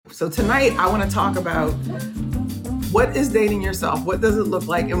So tonight I want to talk about what is dating yourself, what does it look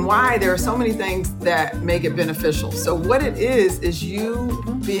like, and why there are so many things that make it beneficial. So what it is you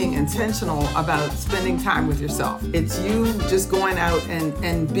being intentional about spending time with yourself. It's you just going out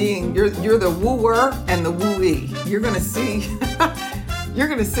and being, you're the wooer and the wooee. You're gonna see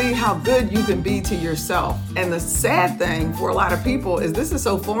how good you can be to yourself. And the sad thing for a lot of people is this is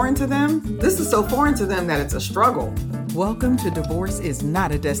so foreign to them. This is so foreign to them that it's a struggle. Welcome to Divorce is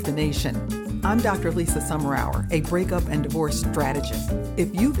Not a Destination. I'm Dr. Lisa Summerour, a breakup and divorce strategist.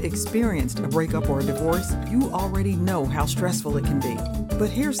 If you've experienced a breakup or a divorce, you already know how stressful it can be. But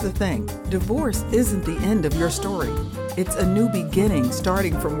here's the thing, divorce isn't the end of your story. It's a new beginning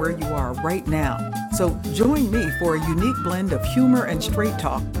starting from where you are right now. So join me for a unique blend of humor and straight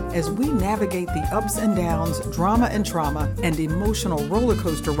talk as we navigate the ups and downs, drama and trauma, and emotional roller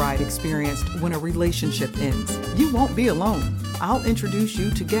coaster ride experienced when a relationship ends. You won't be alone. I'll introduce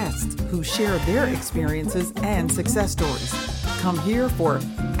you to guests who share their experiences and success stories. Come here for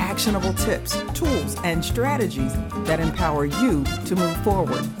actionable tips, tools, and strategies that empower you to move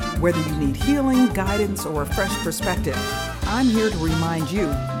forward. Whether you need healing, guidance, or a fresh perspective, I'm here to remind you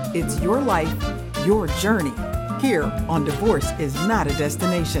it's your life, your journey. Here on Divorce is Not a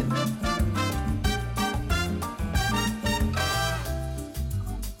Destination.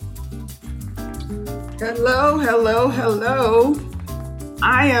 Hello.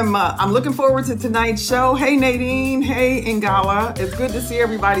 I'm looking forward to tonight's show. Hey, Nadine. Hey, Ngala. It's good to see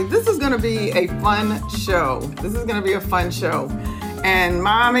everybody. This is going to be a fun show. And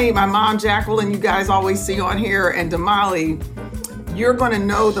my mom, Jacqueline, you guys always see on here, and Damali, you're going to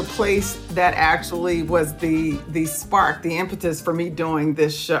know the place that actually was the spark, the impetus for me doing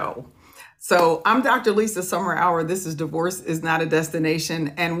this show. So I'm Dr. Lisa Summerour. This is Divorce is Not a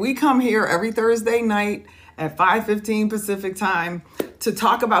Destination. And we come here every Thursday night at 5:15 Pacific time to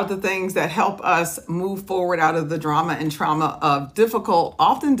talk about the things that help us move forward out of the drama and trauma of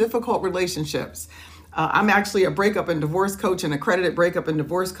often difficult relationships. I'm actually a breakup and divorce coach, an accredited breakup and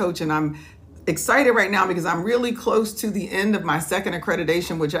divorce coach. And I'm excited right now because I'm really close to the end of my second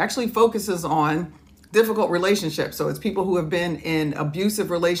accreditation, which actually focuses on difficult relationships. So it's people who have been in abusive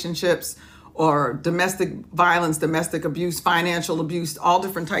relationships or domestic violence, domestic abuse, financial abuse, all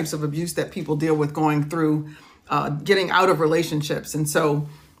different types of abuse that people deal with going through getting out of relationships. And so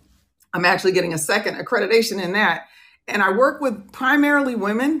I'm actually getting a second accreditation in that. And I work with primarily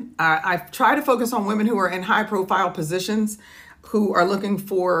women. I try to focus on women who are in high profile positions, who are looking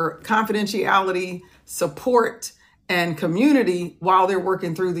for confidentiality, support, and community while they're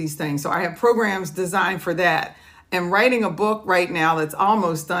working through these things. So I have programs designed for that. I'm writing a book right now that's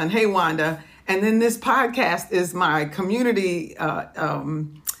almost done. Hey, Wanda. And then this podcast is my community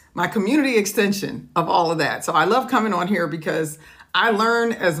extension of all of that. So I love coming on here because I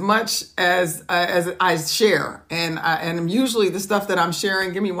learn as much as I share. And usually the stuff that I'm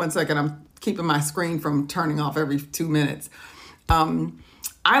sharing, give me 1 second. I'm keeping my screen from turning off every 2 minutes.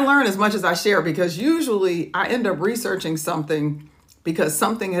 I learn as much as I share because usually I end up researching something because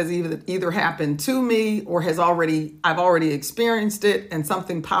something has either happened to me or I've already experienced it and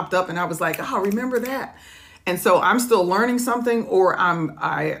something popped up and I was like, oh, remember that? And so I'm still learning something or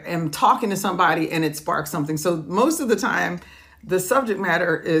I am talking to somebody and it sparks something. So most of the time, the subject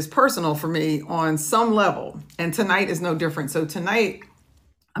matter is personal for me on some level. And tonight is no different. So tonight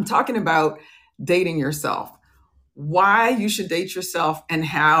I'm talking about dating yourself. Why you should date yourself and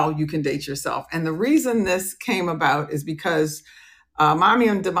how you can date yourself. And the reason this came about is because Mommy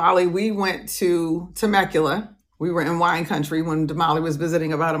and Damali, we went to Temecula. We were in wine country when Damali was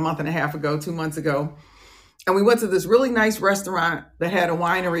visiting about 2 months ago. And we went to this really nice restaurant that had a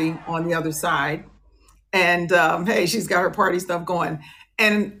winery on the other side. And hey, she's got her party stuff going.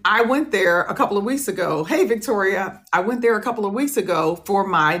 And I went there a couple of weeks ago. Hey, Victoria, I went there a couple of weeks ago for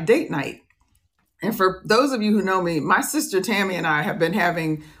my date night. And for those of you who know me, my sister Tammy and I have been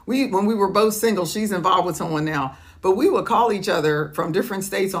when we were both single, she's involved with someone now, but we would call each other from different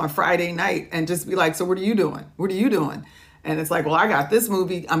states on Friday night and just be like, so what are you doing? What are you doing? And it's like, well, I got this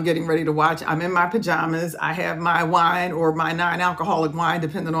movie I'm getting ready to watch. I'm in my pajamas. I have my wine or my non-alcoholic wine,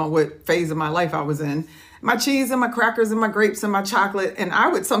 depending on what phase of my life I was in. My cheese and my crackers and my grapes and my chocolate. And I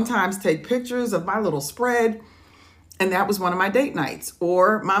would sometimes take pictures of my little spread. And that was one of my date nights.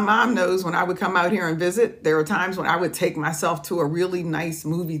 Or my mom knows when I would come out here and visit, there were times when I would take myself to a really nice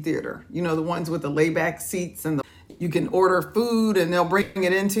movie theater. You know, the ones with the layback seats and you can order food and they'll bring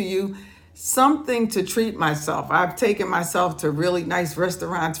it into you. Something to treat myself. I've taken myself to really nice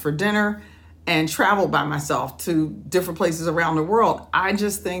restaurants for dinner and traveled by myself to different places around the world. I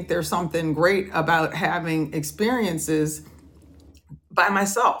just think there's something great about having experiences by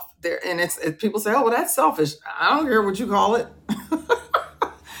myself there. And people say, oh, well, that's selfish. I don't care what you call it.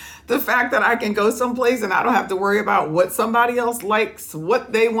 The fact that I can go someplace and I don't have to worry about what somebody else likes,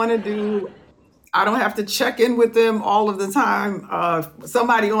 what they want to do. I don't have to check in with them all of the time.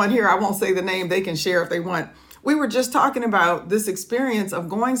 Somebody on here, I won't say the name, they can share if they want. We were just talking about this experience of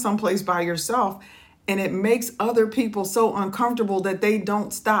going someplace by yourself, and it makes other people so uncomfortable that they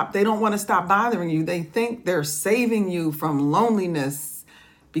don't stop. They don't want to stop bothering you. They think they're saving you from loneliness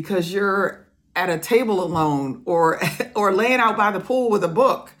because you're at a table alone, or or laying out by the pool with a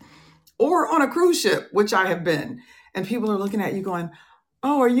book, or on a cruise ship, which I have been. And people are looking at you going,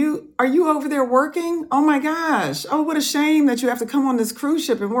 oh, are you over there working? Oh my gosh. Oh, what a shame that you have to come on this cruise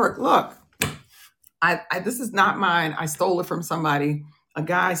ship and work. Look, this is not mine. I stole it from somebody, a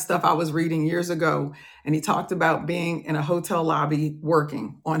guy's stuff I was reading years ago. And he talked about being in a hotel lobby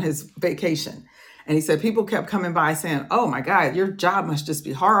working on his vacation. And he said people kept coming by saying, oh my God, your job must just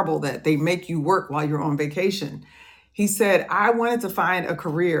be horrible that they make you work while you're on vacation. He said, I wanted to find a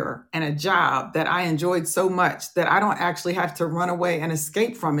career and a job that I enjoyed so much that I don't actually have to run away and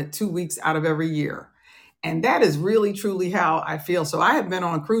escape from it 2 weeks out of every year. And that is really, truly how I feel. So I have been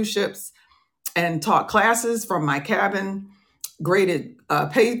on cruise ships and taught classes from my cabin, graded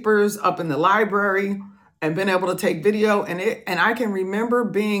papers up in the library, and been able to take video. And I can remember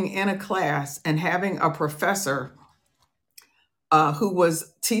being in a class and having a professor who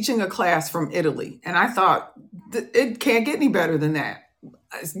was teaching a class from Italy. And I thought, it can't get any better than that.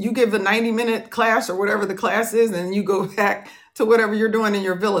 You give a 90-minute class or whatever the class is, and you go back to whatever you're doing in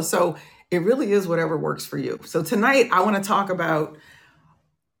your villa. So it really is whatever works for you. So tonight, I want to talk about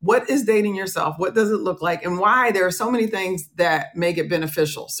what is dating yourself? What does it look like? And why there are so many things that make it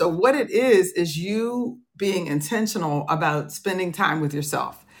beneficial. So what it is you being intentional about spending time with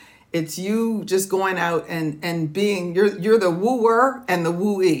yourself. It's you just going out and being, you're the wooer and the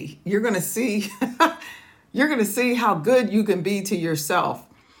wooee. You're going to see, you're going to see how good you can be to yourself.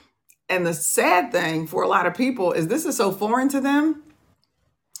 And the sad thing for a lot of people is this is so foreign to them.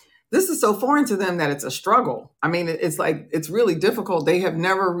 This is so foreign to them that it's a struggle. I mean, it's like, it's really difficult. They have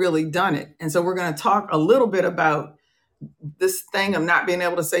never really done it. And so we're going to talk a little bit about this thing of not being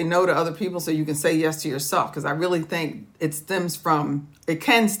able to say no to other people so you can say yes to yourself. Because I really think it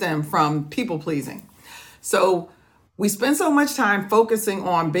can stem from people pleasing. So we spend so much time focusing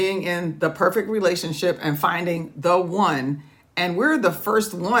on being in the perfect relationship and finding the one. And we're the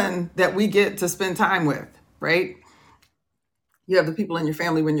first one that we get to spend time with, right? You have the people in your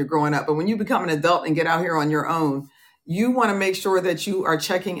family when you're growing up, but when you become an adult and get out here on your own, you want to make sure that you are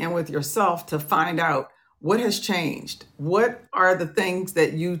checking in with yourself to find out what has changed. What are the things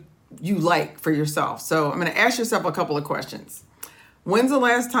that you like for yourself? So I'm going to ask yourself a couple of questions. When's the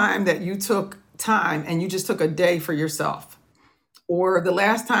last time that you took time and you just took a day for yourself? Or the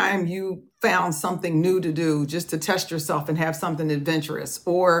last time you found something new to do just to test yourself and have something adventurous?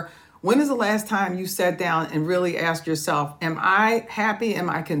 Or when is the last time you sat down and really asked yourself, am I happy?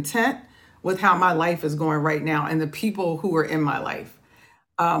 Am I content with how my life is going right now and the people who are in my life?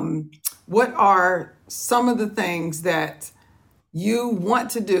 What are some of the things that you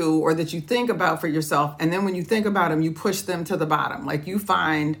want to do or that you think about for yourself? And then when you think about them, you push them to the bottom. Like you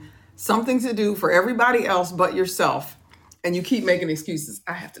find something to do for everybody else but yourself. And you keep making excuses.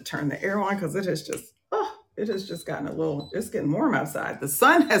 I have to turn the air on because it has just gotten it's getting warm outside. The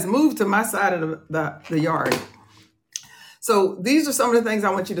sun has moved to my side of the yard. So these are some of the things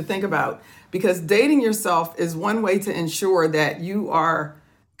I want you to think about, because dating yourself is one way to ensure that you are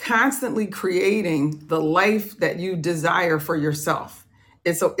constantly creating the life that you desire for yourself.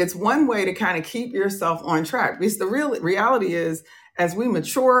 It's one way to kind of keep yourself on track, because the real reality is, as we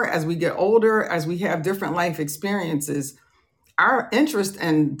mature, as we get older, as we have different life experiences, our interests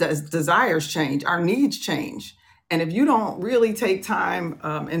and desires change, our needs change. And if you don't really take time,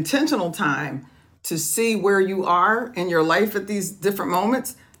 intentional time, to see where you are in your life at these different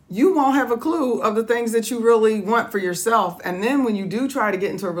moments, you won't have a clue of the things that you really want for yourself. And then when you do try to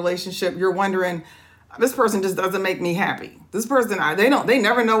get into a relationship, you're wondering, this person just doesn't make me happy. This person, they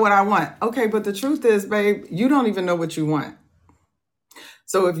never know what I want. Okay, but the truth is, babe, you don't even know what you want.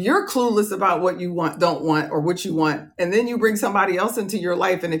 So if you're clueless about what you want, don't want, or what you want, and then you bring somebody else into your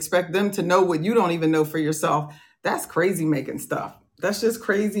life and expect them to know what you don't even know for yourself, that's crazy making stuff. That's just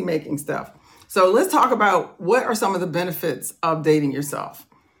crazy making stuff. So let's talk about what are some of the benefits of dating yourself.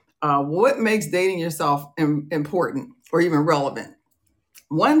 What makes dating yourself important or even relevant?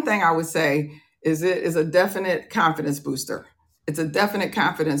 One thing I would say is it is a definite confidence booster. It's a definite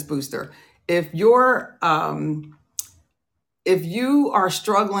confidence booster. If you're If you are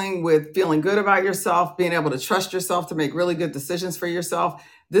struggling with feeling good about yourself, being able to trust yourself to make really good decisions for yourself,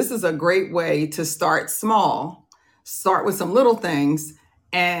 this is a great way to start small, start with some little things,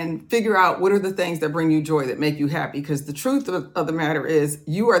 and figure out what are the things that bring you joy, that make you happy. Because the truth of the matter is,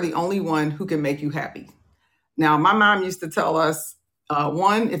 you are the only one who can make you happy. Now, my mom used to tell us,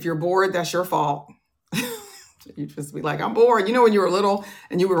 one, if you're bored, that's your fault. You just be like, I'm bored. You know, when you were little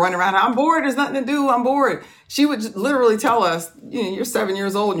and you were running around, I'm bored. There's nothing to do. I'm bored. She would just literally tell us, you know, you're 7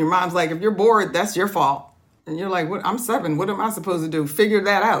 years old and your mom's like, if you're bored, that's your fault. And you're like, what? I'm 7. What am I supposed to do? Figure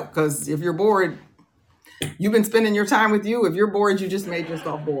that out. Because if you're bored, you've been spending your time with you. If you're bored, you just made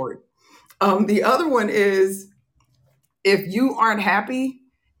yourself bored. The other one is, if you aren't happy,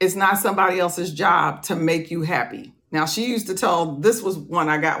 it's not somebody else's job to make you happy. Now, she used to tell, this was one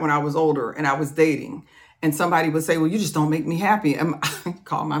I got when I was older and I was dating. And somebody would say, well, you just don't make me happy. And I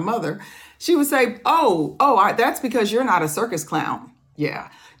call my mother. She would say, that's because you're not a circus clown. Yeah,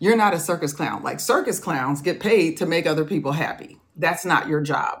 you're not a circus clown. Like, circus clowns get paid to make other people happy. That's not your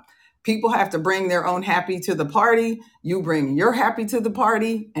job. People have to bring their own happy to the party. You bring your happy to the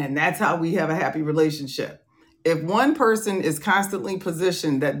party. And that's how we have a happy relationship. If one person is constantly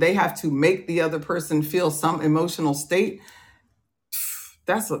positioned that they have to make the other person feel some emotional state,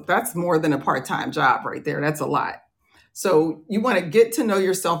 that's more than a part-time job right there. That's a lot. So you want to get to know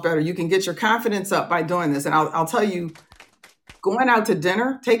yourself better. You can get your confidence up by doing this. And I'll tell you, going out to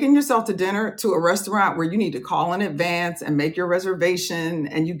dinner, taking yourself to dinner to a restaurant where you need to call in advance and make your reservation,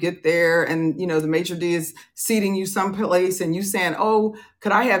 and you get there and, you know, the maitre d' is seating you someplace and you saying, oh,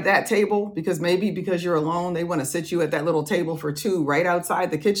 could I have that table? Because maybe because you're alone, they want to sit you at that little table for 2 right outside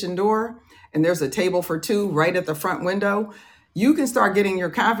the kitchen door. And there's a table for 2 right at the front window. You can start getting your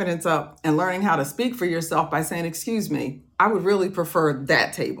confidence up and learning how to speak for yourself by saying, excuse me, I would really prefer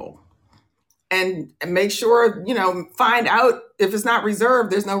that table. And make sure, you know, find out if it's not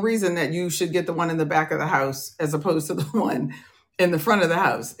reserved, there's no reason that you should get the one in the back of the house as opposed to the one in the front of the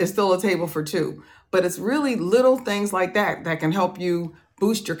house. It's still a table for 2. But it's really little things like that that can help you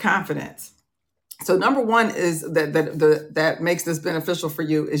boost your confidence. So number 1 is that makes this beneficial for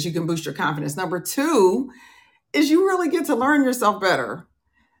you is you can boost your confidence. Number 2 is you really get to learn yourself better.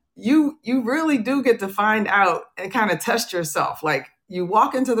 You really do get to find out and kind of test yourself. Like, you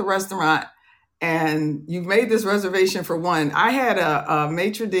walk into the restaurant and you've made this reservation for 1. I had a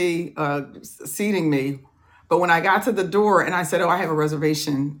maitre d' seating me, but when I got to the door and I said, oh, I have a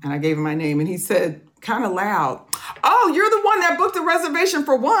reservation, and I gave him my name, and he said kind of loud, oh, you're the one that booked the reservation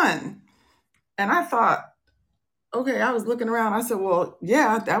for 1. And I thought, okay, I was looking around. I said, well,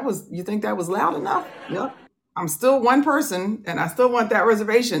 yeah, you think that was loud enough? Yep. I'm still one person and I still want that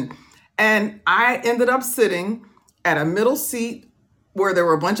reservation. And I ended up sitting at a middle seat where there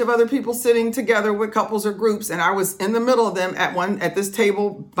were a bunch of other people sitting together with couples or groups. And I was in the middle of them at this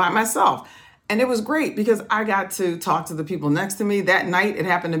table by myself. And it was great because I got to talk to the people next to me. That night, it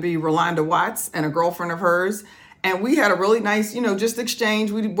happened to be Rolanda Watts and a girlfriend of hers. And we had a really nice, just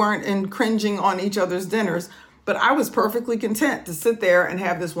exchange. We weren't cringing on each other's dinners. But I was perfectly content to sit there and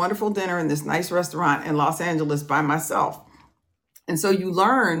have this wonderful dinner in this nice restaurant in Los Angeles by myself. And so you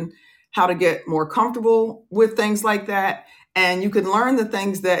learn how to get more comfortable with things like that. And you can learn the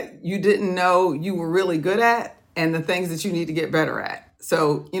things that you didn't know you were really good at and the things that you need to get better at.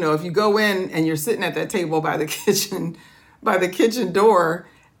 So, if you go in and you're sitting at that table by the kitchen door,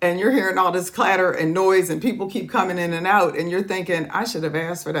 and you're hearing all this clatter and noise and people keep coming in and out, and you're thinking, I should have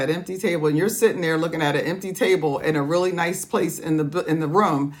asked for that empty table. And you're sitting there looking at an empty table in a really nice place in the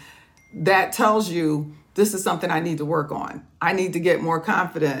room. That tells you this is something I need to work on. I need to get more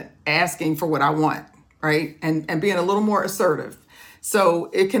confident asking for what I want, right? And being a little more assertive. So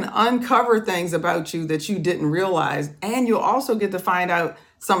it can uncover things about you that you didn't realize. And you'll also get to find out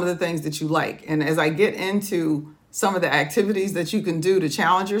some of the things that you like. And as I get into some of the activities that you can do to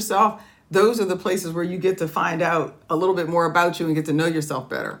challenge yourself, those are the places where you get to find out a little bit more about you and get to know yourself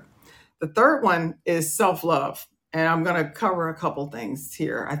better. The third one is self-love. And I'm going to cover a couple things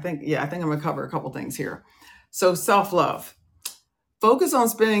here. I think I'm going to cover a couple things here. So self-love. Focus on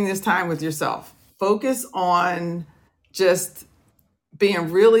spending this time with yourself. Focus on just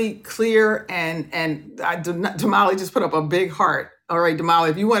being really clear and Damali just put up a big heart. All right, Damali,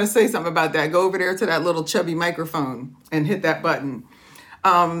 if you want to say something about that, go over there to that little chubby microphone and hit that button.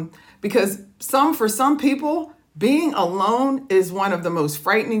 Because for some people, being alone is one of the most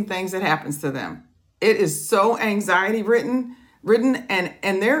frightening things that happens to them. It is so anxiety ridden,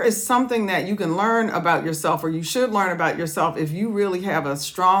 and there is something that you can learn about yourself, or you should learn about yourself, if you really have a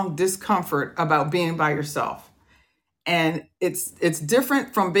strong discomfort about being by yourself. And it's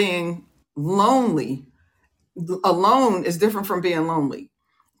different from being lonely. alone is different from being lonely.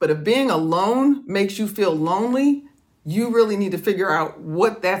 But if being alone makes you feel lonely, you really need to figure out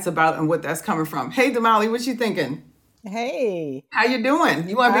what that's about and what that's coming from. Hey, Damali, what you thinking? Hey, How you doing?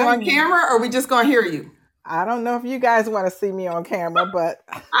 You want to be on I'm. camera, or we just gonna hear you? I don't know if you guys want to see me on camera, but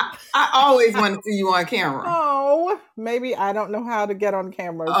I always want to see you on camera. oh, maybe I don't know how to get on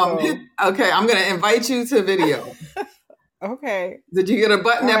camera. Hit, So, okay, I'm gonna invite you to video. okay, Did you get a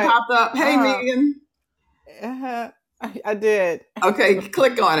button all that right. popped up? Hey, Uh, Megan. I did. Okay,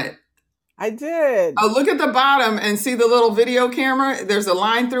 click on it. I did. Oh, look at the bottom and see the little video camera. There's a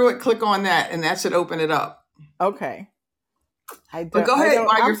line through it. Click on that, and that should open it up. Okay. But go I ahead. don't.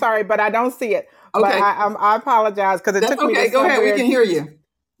 I'm sorry, but I don't see it. But Okay, I apologize because it that's took me okay. to Go ahead. We can somewhere. hear you.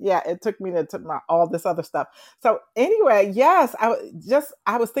 Yeah, it took me to my all this other stuff. So anyway, yes,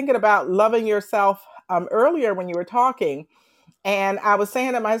 I was thinking about loving yourself earlier when you were talking. And I was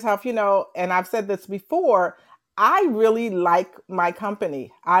saying to myself, and I've said this before, I really like my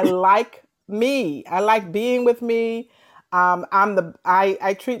company. I like me. I like being with me.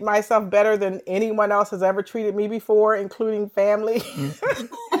 I treat myself better than anyone else has ever treated me before, including family.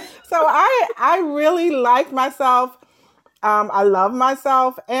 So I really like myself. I love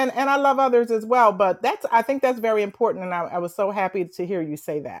myself and I love others as well. But I think that's very important. And I was so happy to hear you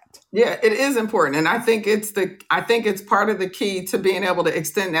say that. Yeah, it is important, and I think it's part of the key to being able to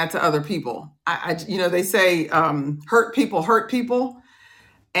extend that to other people. They say hurt people,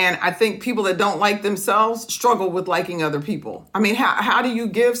 and I think people that don't like themselves struggle with liking other people. I mean, how do you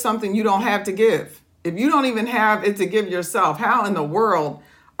give something you don't have to give? If you don't even have it to give yourself, how in the world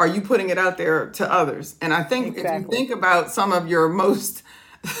are you putting it out there to others? And I think if you Exactly. think about some of your most,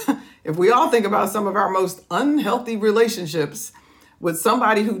 if we all think about some of our most unhealthy relationships with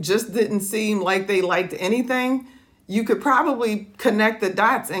somebody who just didn't seem like they liked anything, you could probably connect the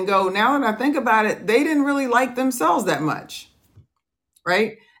dots and go, now that I think about it, they didn't really like themselves that much.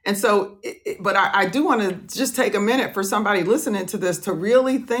 Right. And so, but I do want to just take a minute for somebody listening to this to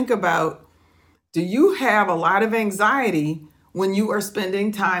really think about, do you have a lot of anxiety when you are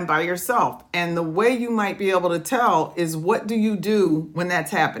spending time by yourself? And the way you might be able to tell is, what do you do when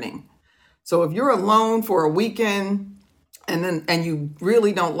that's happening? So if you're alone for a weekend and you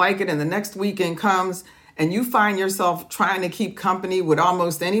really don't like it, and the next weekend comes and you find yourself trying to keep company with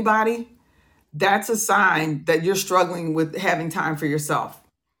almost anybody, that's a sign that you're struggling with having time for yourself.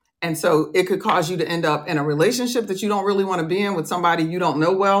 And so it could cause you to end up in a relationship that you don't really want to be in with somebody you don't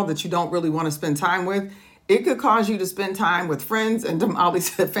know well, that you don't really want to spend time with. It could cause you to spend time with friends, and Damali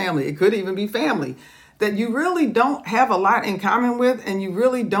said family. It could even be family that you really don't have a lot in common with, and you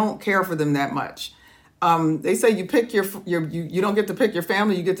really don't care for them that much. They say you pick you don't get to pick your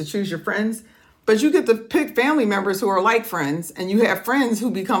family, you get to choose your friends, but you get to pick family members who are like friends, and you have friends who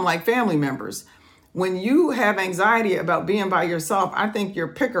become like family members. When you have anxiety about being by yourself, I think your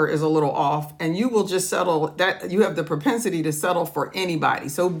picker is a little off, and you will just settle that. You have the propensity to settle for anybody.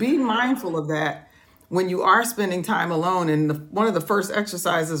 So be mindful of that when you are spending time alone. And one of the first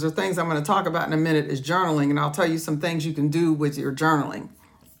exercises or things I'm going to talk about in a minute is journaling. And I'll tell you some things you can do with your journaling.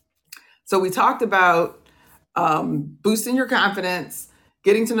 So we talked about boosting your confidence,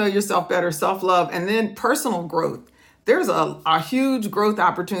 getting to know yourself better, self-love, and then personal growth. There's a huge growth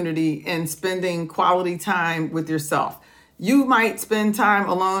opportunity in spending quality time with yourself. You might spend time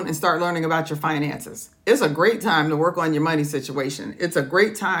alone and start learning about your finances. It's a great time to work on your money situation. It's a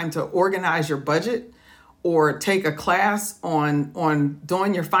great time to organize your budget or take a class on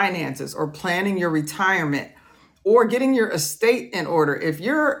doing your finances or planning your retirement or getting your estate in order. If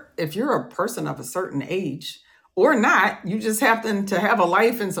you're a person of a certain age or not, you just happen to have a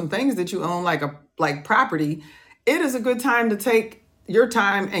life and some things that you own, like property, it is a good time to take your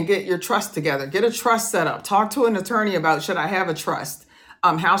time and get your trust together. Get a trust set up. Talk to an attorney about, should I have a trust?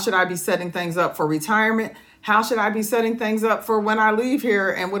 How should I be setting things up for retirement? How should I be setting things up for when I leave here?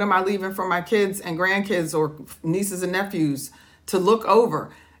 And what am I leaving for my kids and grandkids or nieces and nephews to look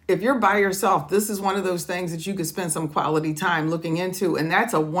over? If you're by yourself, this is one of those things that you could spend some quality time looking into. And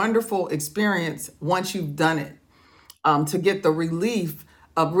that's a wonderful experience once you've done it, to get the relief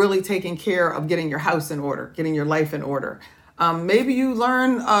of really taking care of getting your house in order, getting your life in order. Maybe you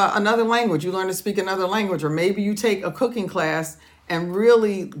learn another language, you learn to speak another language, or maybe you take a cooking class and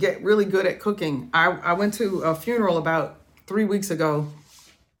really get really good at cooking. I went to a funeral about 3 weeks ago,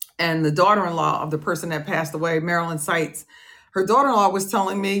 and the daughter-in-law of the person that passed away, Marilyn Seitz, her daughter-in-law was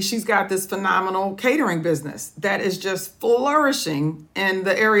telling me she's got this phenomenal catering business that is just flourishing in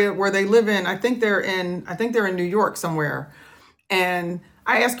the area where they live in. I think they're in New York somewhere. And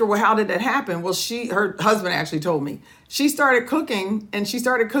I asked her, well, how did that happen? Well, her husband actually told me. She started cooking, and she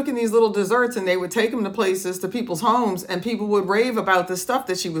started cooking these little desserts, and they would take them to places, to people's homes, and people would rave about the stuff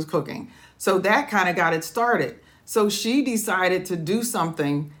that she was cooking. So that kind of got it started. So she decided to do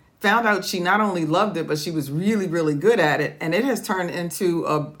something, found out she not only loved it, but she was really, really good at it. And it has turned into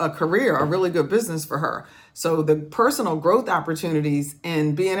a career, a really good business for her. So the personal growth opportunities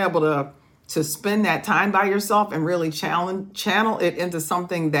and being able to spend that time by yourself and really channel it into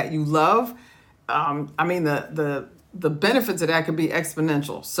something that you love. I mean, the benefits of that could be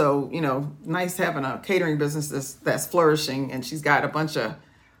exponential. So, nice having a catering business that's flourishing, and she's got a bunch of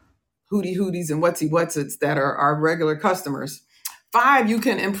hooties and whatsits that are our regular customers. 5, you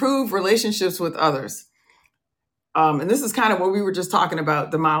can improve relationships with others. And this is kind of what we were just talking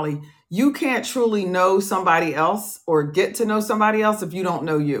about, Damali. You can't truly know somebody else or get to know somebody else if you don't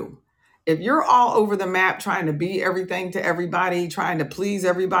know you. If you're all over the map trying to be everything to everybody, trying to please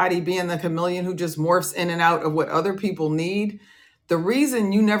everybody, being the chameleon who just morphs in and out of what other people need, the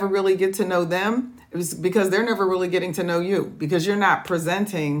reason you never really get to know them is because they're never really getting to know you, because you're not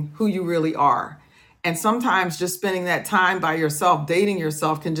presenting who you really are. And sometimes just spending that time by yourself, dating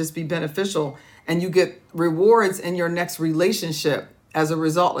yourself, can just be beneficial, and you get rewards in your next relationship as a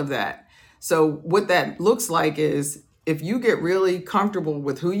result of that. So what that looks like is, if you get really comfortable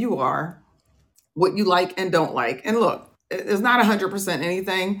with who you are, what you like and don't like, and look, it's not 100%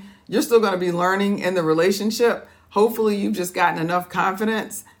 anything. You're still going to be learning in the relationship. Hopefully you've just gotten enough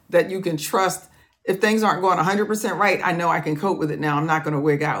confidence that you can trust, if things aren't going 100% right, I know I can cope with it now. I'm not going to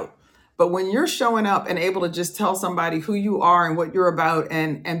wig out. But when you're showing up and able to just tell somebody who you are and what you're about,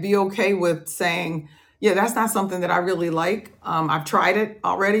 and be okay with saying, yeah, that's not something that I really like. I've tried it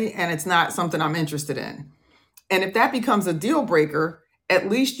already, and it's not something I'm interested in. And if that becomes a deal breaker, at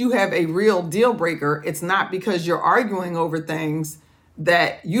least you have a real deal breaker. It's not because you're arguing over things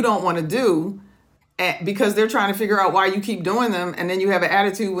that you don't want to do, because they're trying to figure out why you keep doing them, and then you have an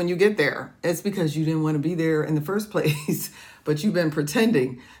attitude when you get there. It's because you didn't want to be there in the first place, but you've been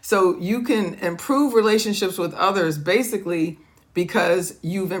pretending. So you can improve relationships with others basically because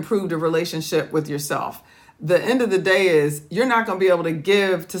you've improved a relationship with yourself. The end of the day is, you're not going to be able to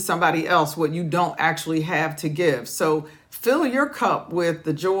give to somebody else what you don't actually have to give. So fill your cup with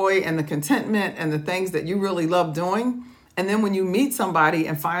the joy and the contentment and the things that you really love doing. And then when you meet somebody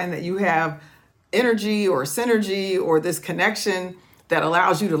and find that you have energy or synergy or this connection that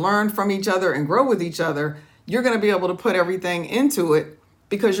allows you to learn from each other and grow with each other, you're going to be able to put everything into it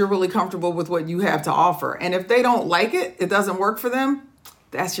because you're really comfortable with what you have to offer. And if they don't like it, it doesn't work for them,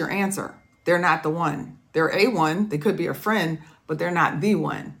 that's your answer. They're not the one. They're a one. They could be a friend, but they're not the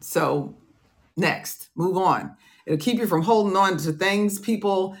one. So next, move on. It'll keep you from holding on to things,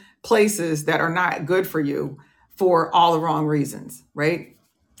 people, places that are not good for you for all the wrong reasons, right?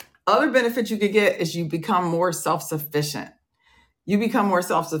 Other benefits you could get is you become more self-sufficient. You become more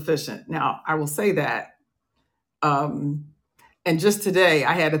self-sufficient. Now, I will say that. And just today,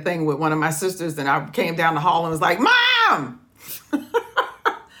 I had a thing with one of my sisters, and I came down the hall and was like, Mom!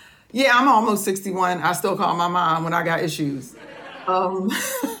 Yeah, I'm almost 61. I still call my mom when I got issues. Um,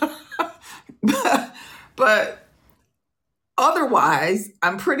 but otherwise,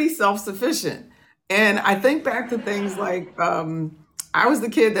 I'm pretty self-sufficient. And I think back to things like, I was the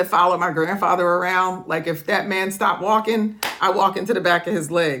kid that followed my grandfather around. Like, if that man stopped walking, I walk into the back of his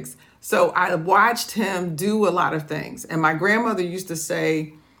legs. So I watched him do a lot of things. And my grandmother used to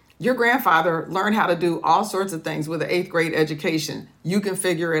say, your grandfather learned how to do all sorts of things with an 8th grade education. You can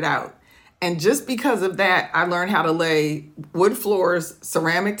figure it out. And just because of that, I learned how to lay wood floors,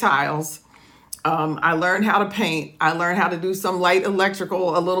 ceramic tiles. I learned how to paint. I learned how to do some light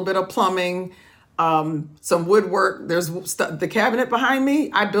electrical, a little bit of plumbing, some woodwork. There's the cabinet behind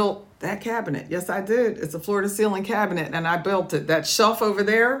me. I built that cabinet. Yes, I did. It's a floor to ceiling cabinet, and I built it. That shelf over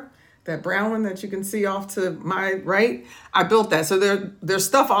there, that brown one that you can see off to my right, I built that. So there's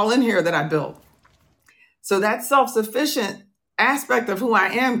stuff all in here that I built. So that self-sufficient aspect of who I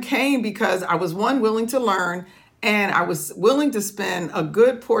am came because I was, one, willing to learn, and I was willing to spend a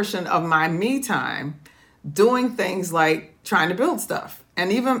good portion of my me time doing things like trying to build stuff,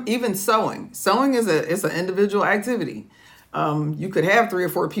 and even sewing. Sewing is an individual activity. You could have 3 or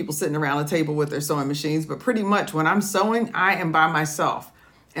 4 people sitting around a table with their sewing machines, but pretty much when I'm sewing, I am by myself.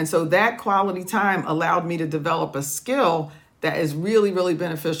 And so that quality time allowed me to develop a skill that is really, really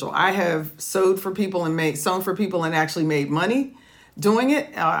beneficial. I have sewn for people and actually made money doing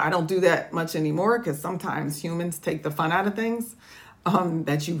it. I don't do that much anymore because sometimes humans take the fun out of things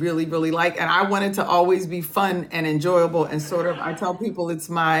that you really, really like. And I want it to always be fun and enjoyable, and sort of, I tell people it's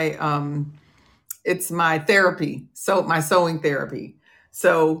my therapy. So my sewing therapy.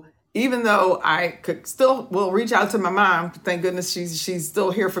 So even though I could still will reach out to my mom, thank goodness she's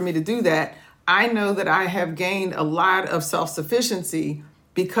still here for me to do that. I know that I have gained a lot of self-sufficiency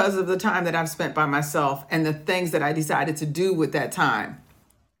because of the time that I've spent by myself and the things that I decided to do with that time.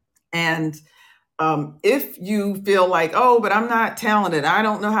 And if you feel like, oh, but I'm not talented, I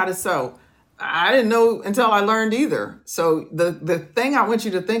don't know how to sew. I didn't know until I learned either. So the thing I want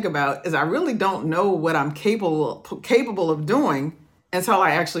you to think about is I really don't know what I'm capable of doing until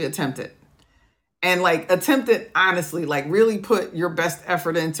I actually attempt it. And like attempt it honestly, like really put your best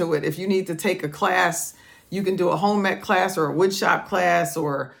effort into it. If you need to take a class, you can do a home ec class or a woodshop class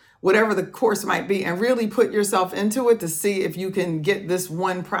or whatever the course might be, and really put yourself into it to see if you can get this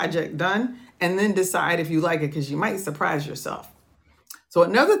one project done, and then decide if you like it, because you might surprise yourself. So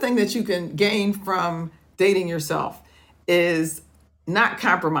another thing that you can gain from dating yourself is not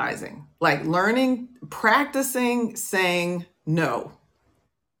compromising, like learning, practicing saying no.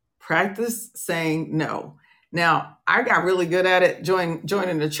 Practice saying no. Now, I got really good at it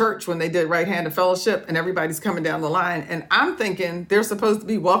joining the church when they did right-handed fellowship and everybody's coming down the line. And I'm thinking they're supposed to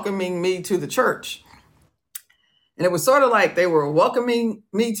be welcoming me to the church. And it was sort of like they were welcoming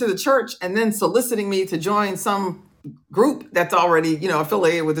me to the church and then soliciting me to join some group that's already,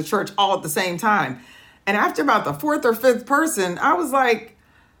 affiliated with the church all at the same time. And after about the fourth or fifth person, I was like,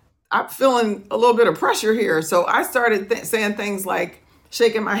 I'm feeling a little bit of pressure here. So I started saying things like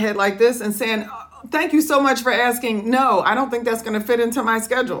shaking my head like this and saying, thank you so much for asking. No, I don't think that's going to fit into my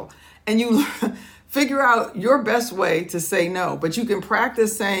schedule. And you figure out your best way to say no, but you can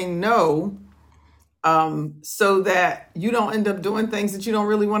practice saying no so that you don't end up doing things that you don't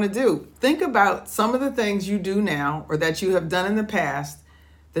really want to do. Think about some of the things you do now or that you have done in the past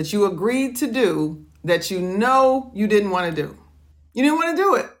that you agreed to do that you didn't want to do. You didn't want to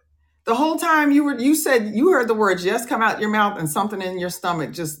do it. The whole time you said, you heard the words yes come out your mouth and something in your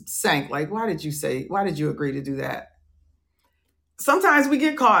stomach just sank. Like, why did you agree to do that? Sometimes we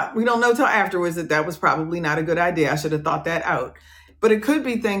get caught. We don't know till afterwards that was probably not a good idea. I should have thought that out. But it could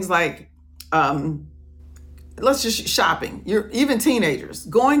be things like, let's just shopping. You're even teenagers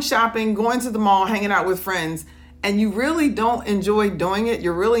going shopping, going to the mall, hanging out with friends, and you really don't enjoy doing it.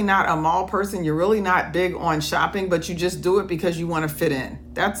 You're really not a mall person. You're really not big on shopping, but you just do it because you want to fit in.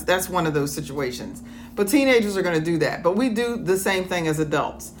 That's one of those situations. But teenagers are going to do that. But we do the same thing as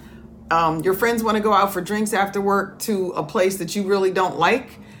adults. Your friends want to go out for drinks after work to a place that you really don't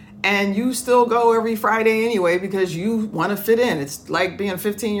like, and you still go every Friday anyway because you want to fit in. It's like being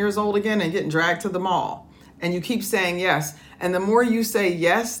 15 years old again and getting dragged to the mall. And you keep saying yes. And the more you say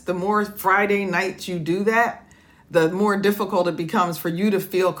yes, the more Friday nights you do that, the more difficult it becomes for you to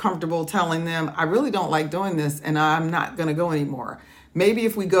feel comfortable telling them, I really don't like doing this and I'm not going to go anymore. Maybe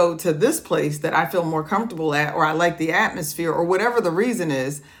if we go to this place that I feel more comfortable at, or I like the atmosphere, or whatever the reason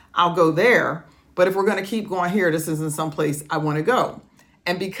is, I'll go there. But if we're going to keep going here, this isn't someplace I want to go.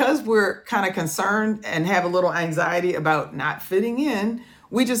 And because we're kind of concerned and have a little anxiety about not fitting in,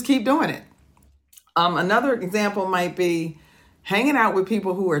 we just keep doing it. Another example might be hanging out with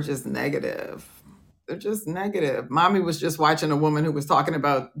people who are just negative. They're just negative. Mommy was just watching a woman who was talking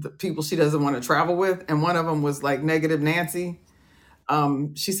about the people she doesn't want to travel with. And one of them was like negative Nancy.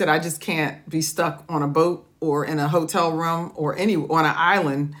 She said, I just can't be stuck on a boat or in a hotel room or on an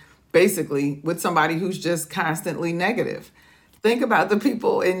island, basically, with somebody who's just constantly negative. Think about the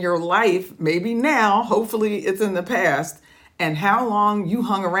people in your life, maybe now, hopefully it's in the past, and how long you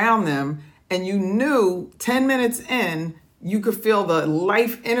hung around them and you knew 10 minutes in, you could feel the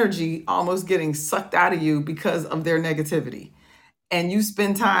life energy almost getting sucked out of you because of their negativity. And you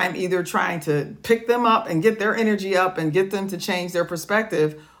spend time either trying to pick them up and get their energy up and get them to change their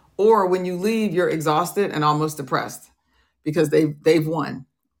perspective, or when you leave, you're exhausted and almost depressed because they've won.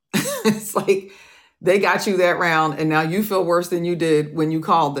 It's like they got you that round, and now you feel worse than you did when you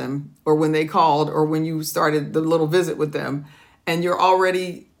called them, or when they called, or when you started the little visit with them, and you're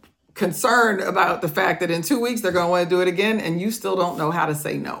already concerned about the fact that in 2 weeks they're going to want to do it again, and you still don't know how to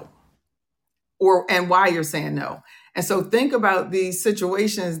say no, and why you're saying no. And so think about these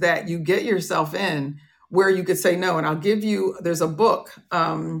situations that you get yourself in where you could say no. And I'll give you, there's a book,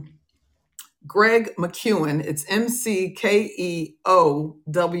 Greg McKeown. It's McKeown.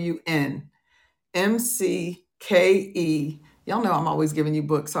 MCKE. Y'all know I'm always giving you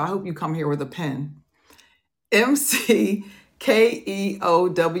books, so I hope you come here with a pen.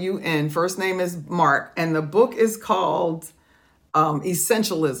 MCKEOWN. First name is Mark, and the book is called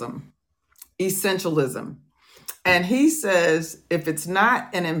Essentialism. Essentialism. And he says, if it's not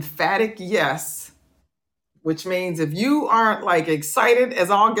an emphatic yes, which means if you aren't like excited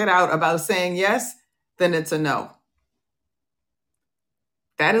as all get out about saying yes, then it's a no.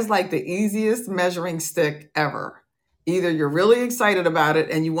 That is like the easiest measuring stick ever. Either you're really excited about it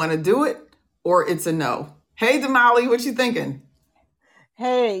and you want to do it, or it's a no. Hey, Damali, what you thinking?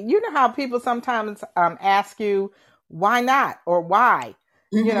 Hey, you know how people sometimes ask you why not or why?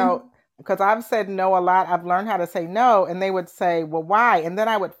 You Mm-hmm. know, because I've said no a lot. I've learned how to say no, and they would say, "Well, why?" And then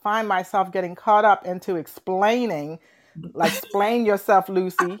I would find myself getting caught up into explaining, like, "Explain yourself,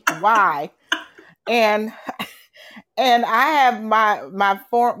 Lucy. Why?" And I have my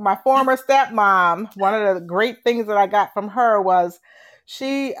former stepmom. One of the great things that I got from her was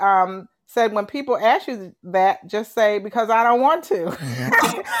she said, when people ask you that, just say, because I don't want to.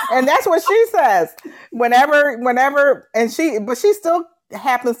 And that's what she says whenever, and she still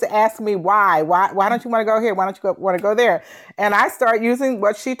happens to ask me why don't you want to go here, why don't you want to go there, and I start using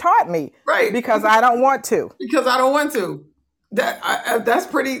what she taught me, Right. because I don't want to. Because I don't want to.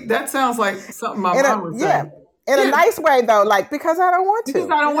 That sounds like something my mom would say. In a nice way though, like, because I don't want to.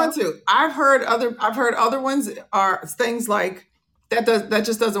 Because I don't want to. I've heard other ones are things like that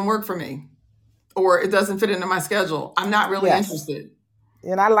just doesn't work for me, or it doesn't fit into my schedule. I'm not really interested.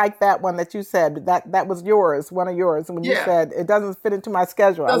 And I like that one that you said. That was yours, one of yours, when you said it doesn't fit into my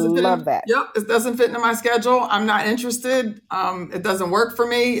schedule. I love that. Yep, it doesn't fit into my schedule. I'm not interested. It doesn't work for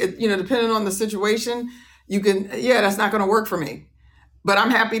me. Depending on the situation, that's not going to work for me. But I'm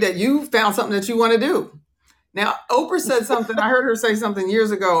happy that you found something that you want to do. Now, Oprah said something. I heard her say something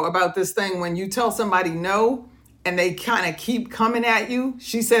years ago about this thing when you tell somebody no and they kind of keep coming at you.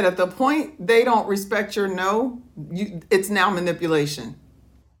 She said at the point they don't respect your no, it's now manipulation.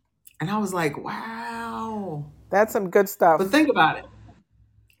 And I was like, wow. That's some good stuff. But think about it.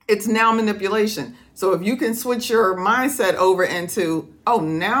 It's now manipulation. So if you can switch your mindset over into, oh,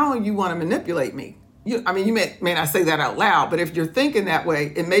 now you want to manipulate me. You may not say that out loud, but if you're thinking that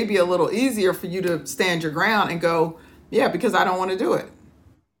way, it may be a little easier for you to stand your ground and go, yeah, because I don't want to do it.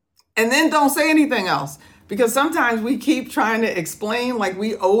 And then don't say anything else. Because sometimes we keep trying to explain, like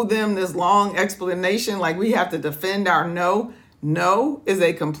we owe them this long explanation, like we have to defend our no. No is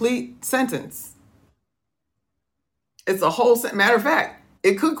a complete sentence. It's a whole matter of fact,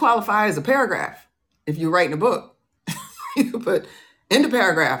 it could qualify as a paragraph. If you're writing a book, you could put end of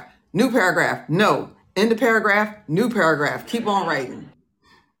paragraph, new paragraph, no, end of paragraph, new paragraph, keep on writing.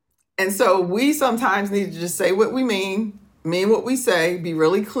 And so we sometimes need to just say what we mean what we say, be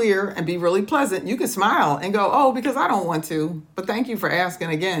really clear and be really pleasant. You can smile and go, oh, because I don't want to, but thank you for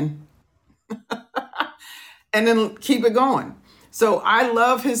asking again. And then keep it going. So I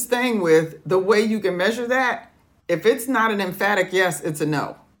love his thing with the way you can measure that. If it's not an emphatic yes, it's a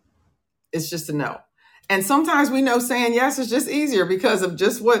no. It's just a no. And sometimes we know saying yes is just easier because of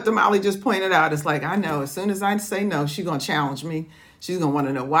just what Damali just pointed out. It's like, I know as soon as I say no, she's going to challenge me. She's going to want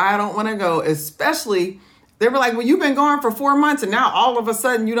to know why I don't want to go. Especially, they were like, well, you've been going for 4 months and now all of a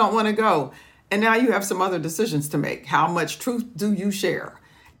sudden you don't want to go. And now you have some other decisions to make. How much truth do you share?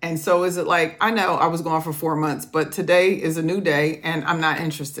 And so is it like, I know I was gone for 4 months, but today is a new day and I'm not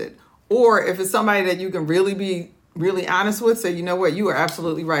interested. Or if it's somebody that you can really be really honest with, say, you know what, you are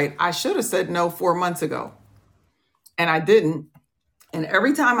absolutely right. I should have said no 4 months ago. And I didn't. And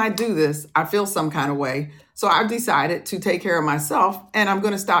every time I do this, I feel some kind of way. So I've decided to take care of myself and I'm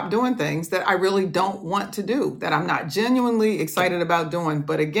going to stop doing things that I really don't want to do, that I'm not genuinely excited about doing.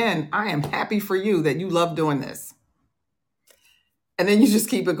 But again, I am happy for you that you love doing this. And then you just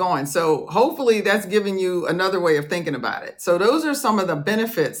keep it going. So hopefully that's giving you another way of thinking about it. So those are some of the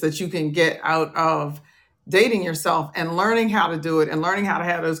benefits that you can get out of dating yourself and learning how to do it and learning how to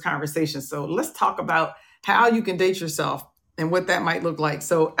have those conversations. So let's talk about how you can date yourself and what that might look like.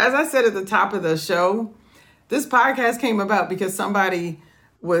 So as I said at the top of the show, this podcast came about because somebody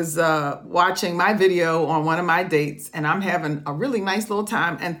was watching my video on one of my dates and I'm having a really nice little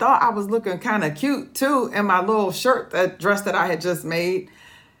time and thought I was looking kind of cute too in my little dress that I had just made.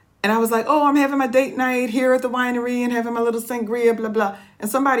 And I was like, oh, I'm having my date night here at the winery and having my little sangria, blah, blah. And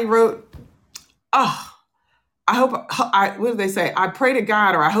somebody wrote, oh, what do they say? I pray to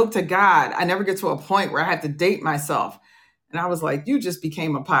God, or I hope to God I never get to a point where I have to date myself. And I was like, you just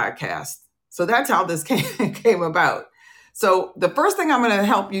became a podcast. So that's how this came about. So the first thing I'm going to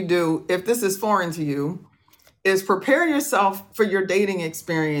help you do, if this is foreign to you, is prepare yourself for your dating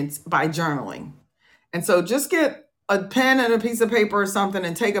experience by journaling. And so just get a pen and a piece of paper or something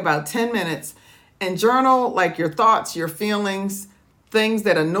and take about 10 minutes and journal like your thoughts, your feelings, things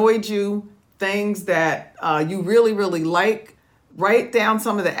that annoyed you, things that you really, really like. Write down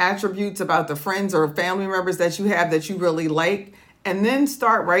some of the attributes about the friends or family members that you have that you really like. And then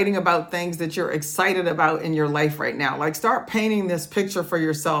start writing about things that you're excited about in your life right now. Like start painting this picture for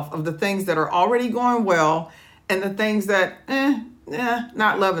yourself of the things that are already going well and the things that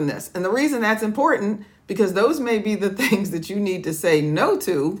not loving this. And the reason that's important, because those may be the things that you need to say no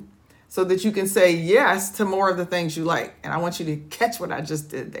to so that you can say yes to more of the things you like. And I want you to catch what I just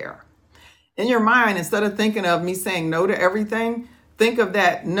did there. In your mind, instead of thinking of me saying no to everything, think of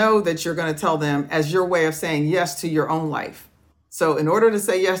that no that you're going to tell them as your way of saying yes to your own life. So in order to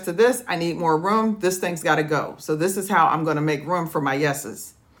say yes to this, I need more room. This thing's got to go. So this is how I'm going to make room for my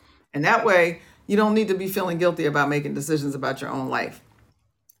yeses. And that way, you don't need to be feeling guilty about making decisions about your own life.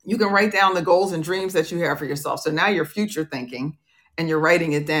 You can write down the goals and dreams that you have for yourself. So now you're future thinking and you're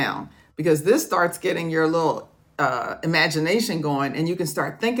writing it down, because this starts getting your little imagination going, and you can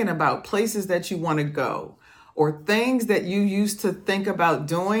start thinking about places that you want to go, or things that you used to think about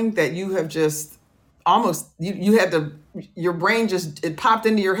doing that you have just almost, you had to, your brain just, it popped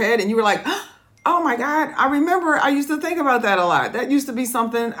into your head and you were like, oh my God, I remember I used to think about that a lot. That used to be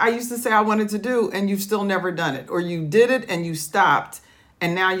something I used to say I wanted to do, and you've still never done it, or you did it and you stopped,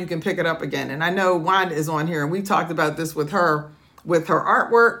 and now you can pick it up again. And I know Wanda is on here, and we talked about this with her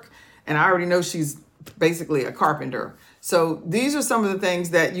artwork, and I already know she's basically a carpenter. So these are some of the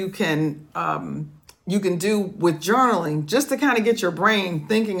things that you can do with journaling, just to kind of get your brain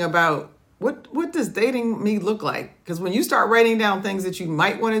thinking about what does dating me look like? Because when you start writing down things that you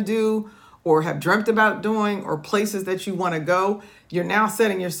might want to do or have dreamt about doing, or places that you want to go, you're now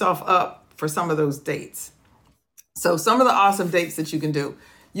setting yourself up for some of those dates. So some of the awesome dates that you can do,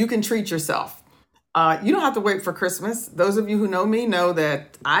 you can treat yourself. You don't have to wait for Christmas. Those of you who know me know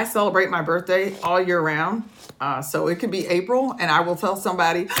that I celebrate my birthday all year round. So it could be April, and I will tell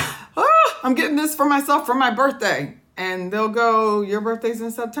somebody, oh, I'm getting this for myself for my birthday. And they'll go, your birthday's in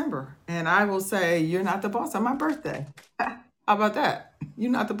September. And I will say, you're not the boss on my birthday. How about that?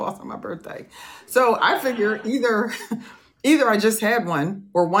 You're not the boss on my birthday. So I figure either I just had one,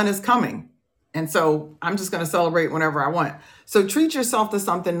 or one is coming. And so I'm just going to celebrate whenever I want. So treat yourself to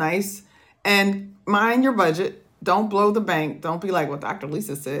something nice, and mind your budget. Don't blow the bank. Don't be like, well, Dr.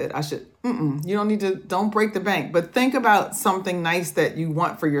 Lisa said I should. You don't need to, don't break the bank, but think about something nice that you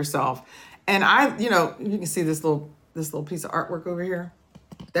want for yourself. And you can see this little piece of artwork over here.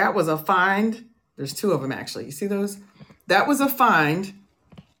 That was a find. There's two of them, actually. You see those? That was a find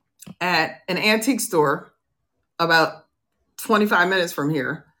at an antique store about 25 minutes from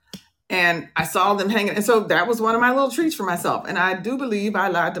here. And I saw them hanging. And so that was one of my little treats for myself. And I do believe I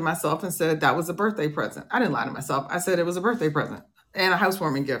lied to myself and said that was a birthday present. I didn't lie to myself. I said it was a birthday present and a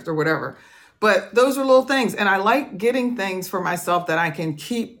housewarming gift or whatever. But those are little things. And I like getting things for myself that I can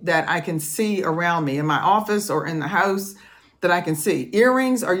keep, that I can see around me in my office or in the house, that I can see.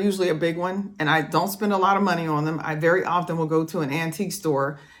 Earrings are usually a big one, and I don't spend a lot of money on them. I very often will go to an antique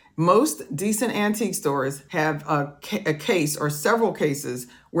store. Most decent antique stores have a case or several cases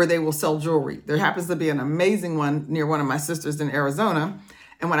where they will sell jewelry. There happens to be an amazing one near one of my sisters in Arizona.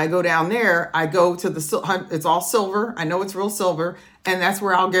 And when I go down there, I go to it's all silver. I know it's real silver. And that's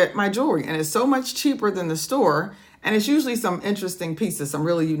where I'll get my jewelry. And it's so much cheaper than the store. And it's usually some interesting pieces, some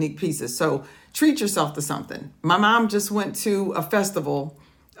really unique pieces. So treat yourself to something. My mom just went to a festival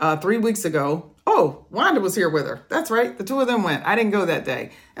 3 weeks ago. Oh, Wanda was here with her. That's right. The two of them went. I didn't go that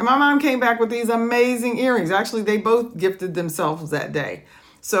day. And my mom came back with these amazing earrings. Actually, they both gifted themselves that day.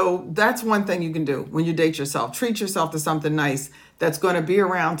 So that's one thing you can do when you date yourself. Treat yourself to something nice that's going to be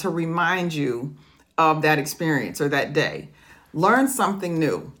around to remind you of that experience or that day. Learn something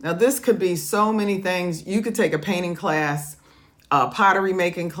new. Now, this could be so many things. You could take a painting class, a pottery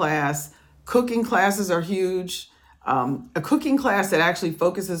making class. Cooking classes are huge. A cooking class that actually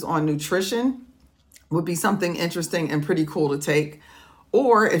focuses on nutrition would be something interesting and pretty cool to take.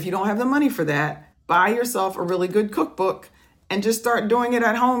 Or if you don't have the money for that, buy yourself a really good cookbook and just start doing it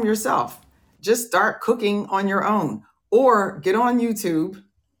at home yourself. Just start cooking on your own, or get on YouTube.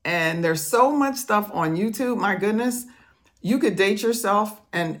 And there's so much stuff on YouTube. My goodness, you could date yourself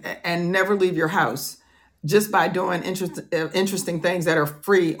and never leave your house just by doing interesting things that are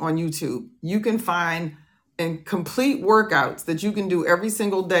free on YouTube. You can find complete workouts that you can do every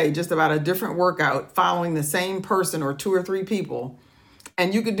single day, just about a different workout, following the same person or 2 or 3 people.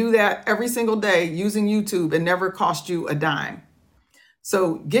 And you could do that every single day using YouTube and never cost you a dime.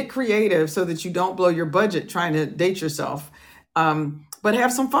 So get creative so that you don't blow your budget trying to date yourself, but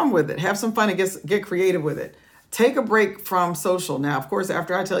have some fun with it. Have some fun and get creative with it. Take a break from social. Now, of course,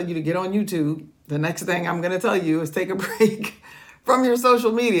 after I tell you to get on YouTube, the next thing I'm going to tell you is take a break from your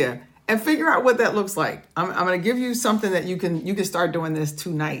social media and figure out what that looks like. I'm going to give you something that you can start doing this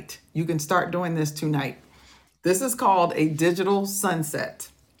tonight. You can start doing this tonight. This is called a digital sunset.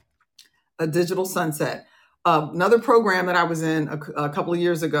 A digital sunset. Another program that I was in a couple of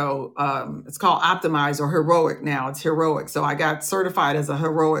years ago, it's called Optimize or Heroic now. It's Heroic. So I got certified as a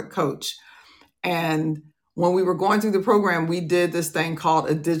Heroic coach. And when we were going through the program, we did this thing called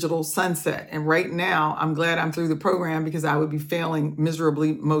a digital sunset. And right now, I'm glad I'm through the program because I would be failing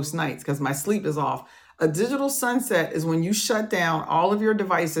miserably most nights because my sleep is off. A digital sunset is when you shut down all of your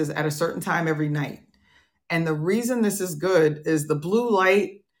devices at a certain time every night. And the reason this is good is the blue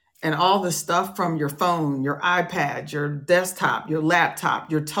light and all the stuff from your phone, your iPad, your desktop, your laptop,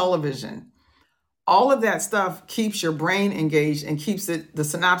 your television, all of that stuff keeps your brain engaged and keeps the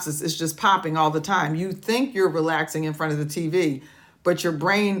synapses is just popping all the time. You think you're relaxing in front of the TV, but your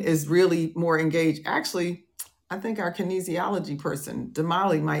brain is really more engaged. Actually, I think our kinesiology person,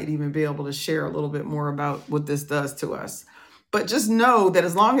 Damali, might even be able to share a little bit more about what this does to us. But just know that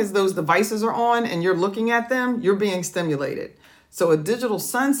as long as those devices are on and you're looking at them, you're being stimulated. So a digital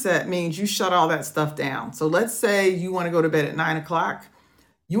sunset means you shut all that stuff down. So let's say you want to go to bed at 9 o'clock.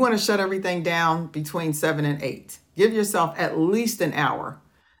 You want to shut everything down between 7 and 8. Give yourself at least an hour.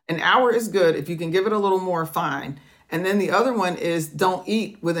 An hour is good. If you can give it a little more, fine. And then the other one is don't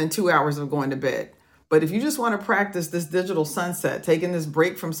eat within 2 hours of going to bed. But if you just want to practice this digital sunset, taking this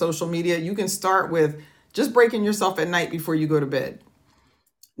break from social media, you can start with just breaking yourself at night before you go to bed.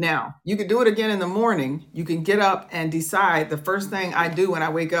 Now, you could do it again in the morning. You can get up and decide the first thing I do when I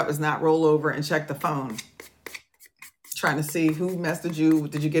wake up is not roll over and check the phone. Trying to see who messaged you.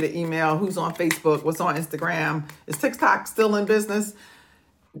 Did you get an email? Who's on Facebook? What's on Instagram? Is TikTok still in business?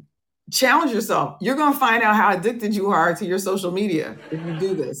 Challenge yourself. You're going to find out how addicted you are to your social media if you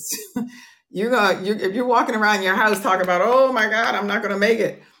do this. If you're walking around your house talking about, oh my God, I'm not going to make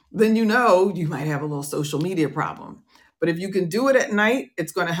it, then you know you might have a little social media problem. But if you can do it at night,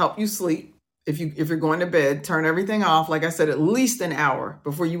 it's going to help you sleep. If you're going to bed, turn everything off, like I said, at least an hour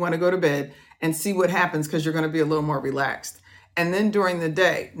before you want to go to bed and see what happens because you're going to be a little more relaxed. And then during the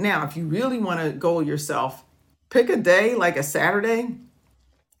day. Now, if you really want to goal yourself, pick a day like a Saturday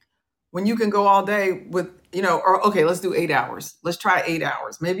when you can go all day with, or okay, let's do 8 hours. Let's try 8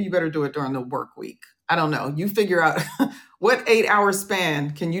 hours. Maybe you better do it during the work week. I don't know. You figure out what 8 hour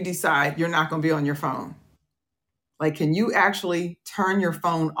span can you decide you're not going to be on your phone? Like, can you actually turn your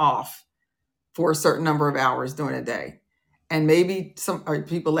phone off for a certain number of hours during a day? And maybe are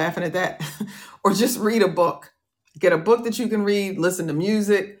people laughing at that? Or just read a book. Get a book that you can read, listen to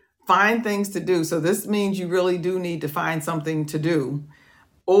music, find things to do. So this means you really do need to find something to do.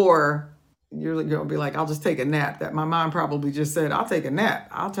 Or you're going to be like, I'll just take a nap. That my mom probably just said, I'll take a nap.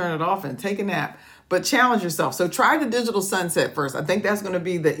 I'll turn it off and take a nap. But challenge yourself. So try the digital sunset first. I think that's going to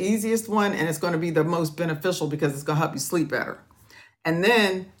be the easiest one, and it's going to be the most beneficial because it's going to help you sleep better. And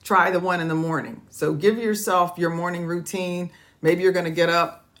then try the one in the morning. So give yourself your morning routine. Maybe you're going to get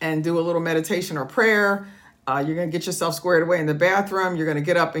up and do a little meditation or prayer. You're going to get yourself squared away in the bathroom. You're going to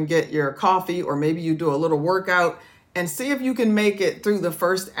get up and get your coffee, or maybe you do a little workout, and see if you can make it through the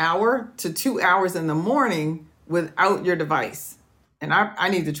first hour to 2 hours in the morning without your device. And I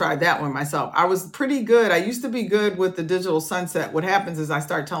need to try that one myself. I was pretty good. I used to be good with the digital sunset. What happens is I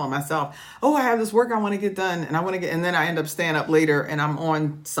start telling myself, oh, I have this work I want to get done and then I end up staying up later and I'm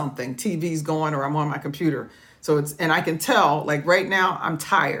on something, TV's going, or I'm on my computer. And I can tell, like right now, I'm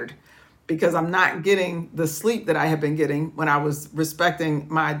tired because I'm not getting the sleep that I have been getting when I was respecting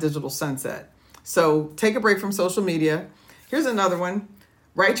my digital sunset. So take a break from social media. Here's another one.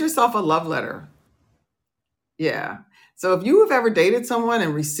 Write yourself a love letter. Yeah. So if you have ever dated someone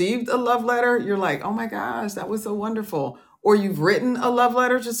and received a love letter, you're like, oh my gosh, that was so wonderful. Or you've written a love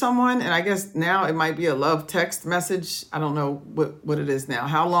letter to someone, and I guess now it might be a love text message. I don't know what it is now,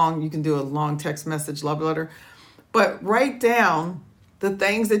 how long you can do a long text message love letter. But write down the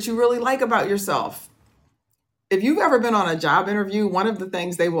things that you really like about yourself. If you've ever been on a job interview, one of the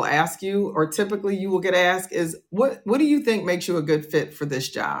things they will ask you, or typically you will get asked, is what do you think makes you a good fit for this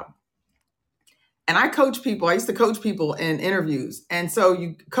job? And I coach people. I used to coach people in interviews. And so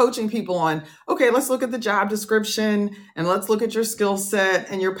you coaching people on, okay, let's look at the job description and let's look at your skill set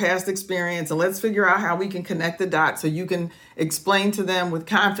and your past experience. And let's figure out how we can connect the dots so you can explain to them with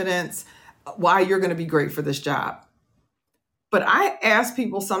confidence why you're going to be great for this job. But I ask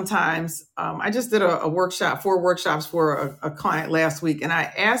people sometimes, I just did a workshop, 4 workshops for a client last week. And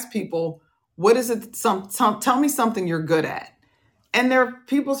I asked people, what is it? Tell me something you're good at. And their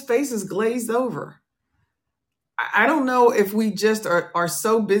people's faces glazed over. I don't know if we just are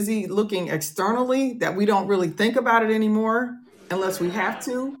so busy looking externally that we don't really think about it anymore unless we have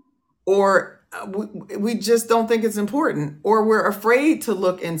to, or we just don't think it's important, or we're afraid to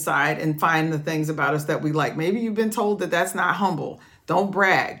look inside and find the things about us that we like. Maybe you've been told that that's not humble. Don't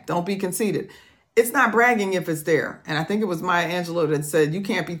brag. Don't be conceited. it's not bragging if it's there. And I think it was Maya Angelou that said, you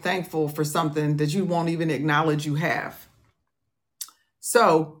can't be thankful for something that you won't even acknowledge you have.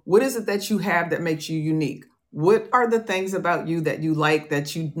 So what is it that you have that makes you unique? What are the things about you that you like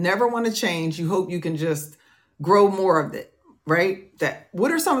that you never want to change? You hope you can just grow more of it, right? That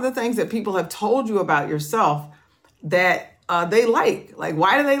what are some of the things that people have told you about yourself that they like? Like,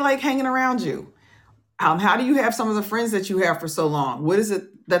 why do they like hanging around you? How do you have some of the friends that you have for so long? What is it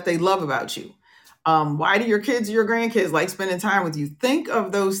that they love about you? Why do your kids or your grandkids like spending time with you? Think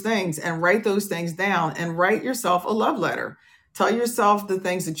of those things and write those things down and write yourself a love letter. Tell yourself the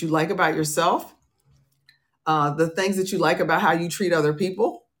things that you like about yourself, the things that you like about how you treat other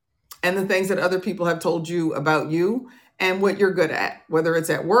people, and the things that other people have told you about you and what you're good at, whether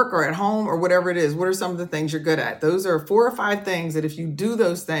it's at work or at home or whatever it is. What are some of the things you're good at? Those are 4 or 5 things that if you do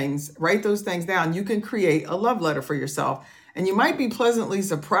those things, write those things down, you can create a love letter for yourself. And you might be pleasantly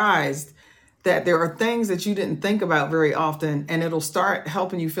surprised that there are things that you didn't think about very often, and it'll start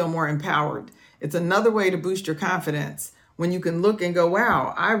helping you feel more empowered. It's another way to boost your confidence when you can look and go,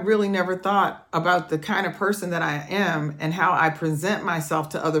 wow, I really never thought about the kind of person that I am and how I present myself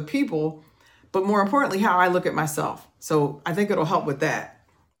to other people, but more importantly, how I look at myself. So I think it'll help with that.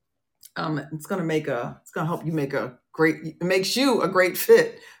 It's going to help you it makes you a great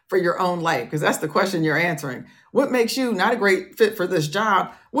fit for your own life, because that's the question you're answering. What makes you not a great fit for this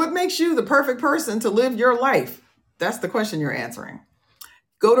job? What makes you the perfect person to live your life? That's the question you're answering.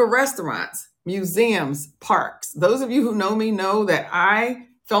 Go to restaurants, museums, parks. Those of you who know me know that I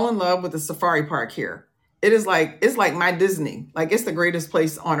fell in love with the safari park here. It's like my Disney. Like, it's the greatest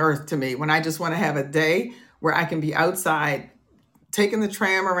place on earth to me when I just want to have a day where I can be outside, taking the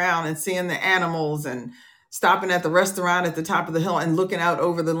tram around and seeing the animals, and stopping at the restaurant at the top of the hill and looking out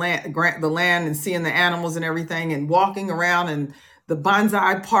over the land and seeing the animals and everything, and walking around in the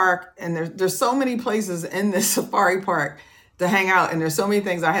bonsai park. And there's so many places in this safari park to hang out. And there's so many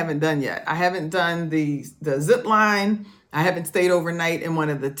things I haven't done yet. I haven't done the zip line. I haven't stayed overnight in one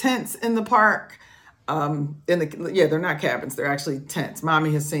of the tents in the park. They're not cabins. They're actually tents.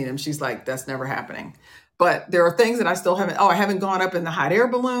 Mommy has seen them. She's like, that's never happening. But there are things that I still haven't. I haven't gone up in the hot air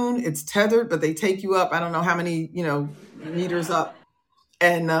balloon. It's tethered, but they take you up. I don't know how many, meters up.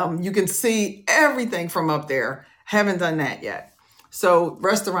 And you can see everything from up there. Haven't done that yet. So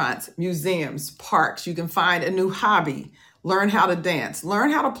restaurants, museums, parks, you can find a new hobby, learn how to dance, learn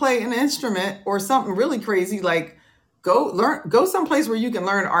how to play an instrument, or something really crazy like go someplace where you can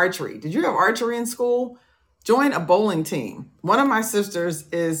learn archery. Did you have archery in school? Join a bowling team. One of my sisters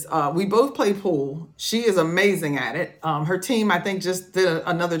we both play pool. She is amazing at it. Her team, I think, just did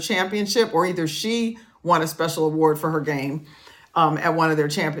another championship, or either she won a special award for her game at one of their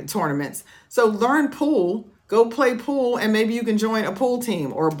champion tournaments. So learn pool, go play pool, and maybe you can join a pool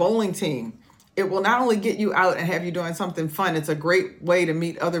team or a bowling team. It will not only get you out and have you doing something fun, it's a great way to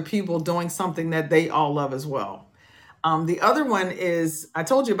meet other people doing something that they all love as well. The other one is,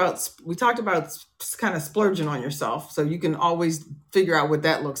 we talked about kind of splurging on yourself. So you can always figure out what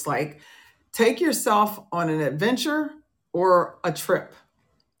that looks like. Take yourself on an adventure or a trip.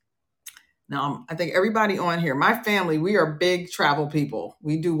 Now, I think everybody on here, my family, we are big travel people.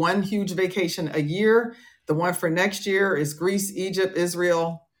 We do one huge vacation a year. The one for next year is Greece, Egypt,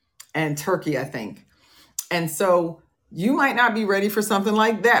 Israel, and Turkey, I think. And so you might not be ready for something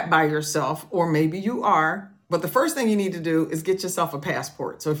like that by yourself, or maybe you are. But the first thing you need to do is get yourself a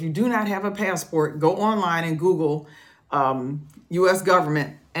passport. So if you do not have a passport, go online and Google U.S.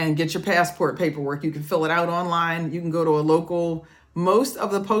 government and get your passport paperwork. You can fill it out online. You can go to a local. Most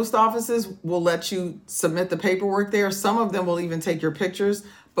of the post offices will let you submit the paperwork there. Some of them will even take your pictures.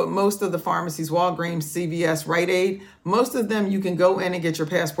 But most of the pharmacies, Walgreens, CVS, Rite Aid, most of them you can go in and get your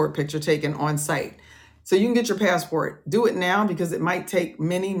passport picture taken on site. So you can get your passport. Do it now, because it might take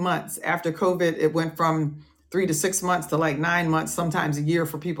many months. After COVID, it went from 3 to 6 months to like 9 months, sometimes a year,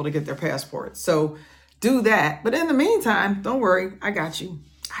 for people to get their passports. So do that. But in the meantime, don't worry. I got you.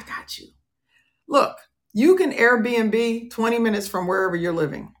 Look, you can Airbnb 20 minutes from wherever you're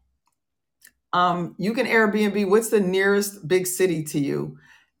living. You can Airbnb, what's the nearest big city to you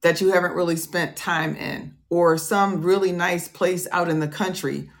that you haven't really spent time in, or some really nice place out in the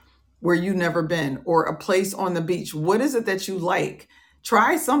country where you've never been, or a place on the beach. What is it that you like?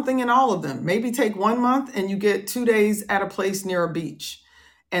 Try something in all of them. Maybe take 1 month and you get 2 days at a place near a beach,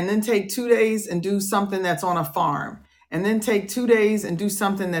 and then take 2 days and do something that's on a farm, and then take 2 days and do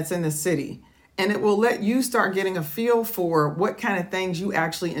something that's in the city. And it will let you start getting a feel for what kind of things you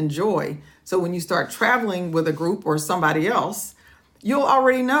actually enjoy. So when you start traveling with a group or somebody else, you'll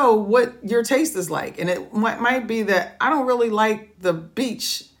already know what your taste is like. And it might be that I don't really like the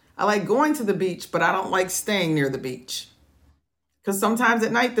beach. I like going to the beach, but I don't like staying near the beach. Because sometimes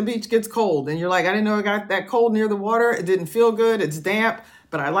at night the beach gets cold and you're like, I didn't know it got that cold near the water. It didn't feel good. It's damp,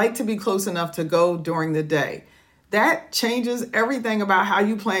 but I like to be close enough to go during the day. That changes everything about how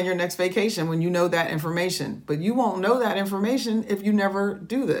you plan your next vacation when you know that information. But you won't know that information if you never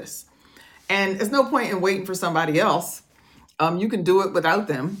do this. And there's no point in waiting for somebody else. You can do it without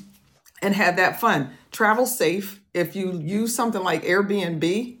them and have that fun. Travel safe. If you use something like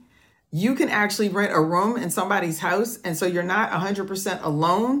Airbnb, you can actually rent a room in somebody's house. And so you're not 100%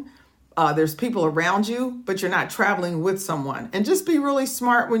 alone. There's people around you, but you're not traveling with someone. And just be really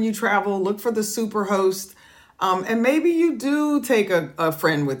smart when you travel. Look for the super host. And maybe you do take a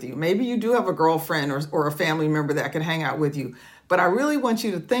friend with you. Maybe you do have a girlfriend or a family member that can hang out with you. But I really want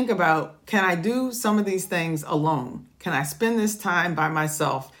you to think about, can I do some of these things alone? Can I spend this time by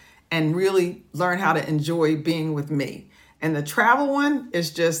myself and really learn how to enjoy being with me? And the travel one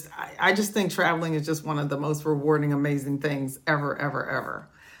is just, I just think traveling is just one of the most rewarding, amazing things ever, ever, ever.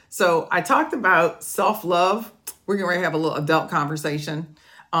 So I talked about self-love. We're going to have a little adult conversation.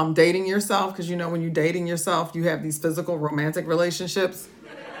 Dating yourself, because when you're dating yourself, you have these physical romantic relationships.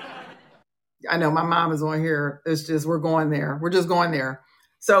 I know my mom is on here. It's just, we're going there. We're just going there.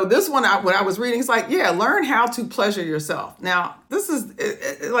 So this one, when I was reading, it's like, learn how to pleasure yourself. Now, this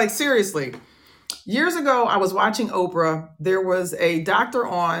is like, seriously. Years ago, I was watching Oprah. There was a doctor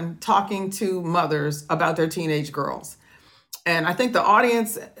on talking to mothers about their teenage girls. And I think the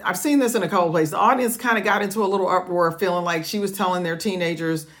audience, I've seen this in a couple of places, the audience kind of got into a little uproar, feeling like she was telling their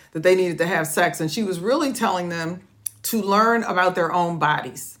teenagers that they needed to have sex. And she was really telling them to learn about their own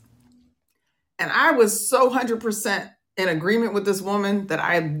bodies. And I was so 100% in agreement with this woman that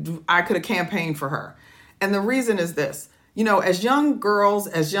I could have campaigned for her. And the reason is this. As young girls,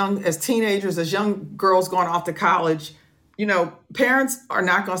 as teenagers, as young girls going off to college, parents are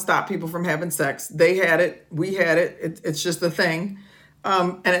not going to stop people from having sex. They had it. We had it. It's just a thing.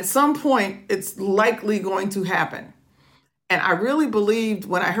 And at some point, it's likely going to happen. And I really believed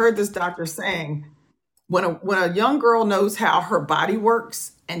when I heard this doctor saying, when a young girl knows how her body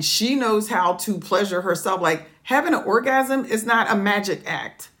works and she knows how to pleasure herself, like having an orgasm is not a magic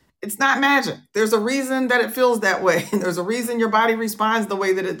act. It's not magic. There's a reason that it feels that way. And there's a reason your body responds the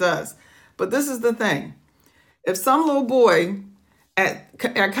way that it does. But this is the thing. If some little boy at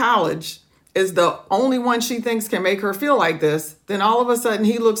college is the only one she thinks can make her feel like this, then all of a sudden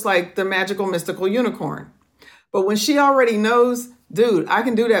he looks like the magical, mystical unicorn. But when she already knows, dude, I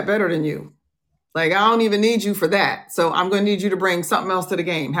can do that better than you. Like, I don't even need you for that. So I'm going to need you to bring something else to the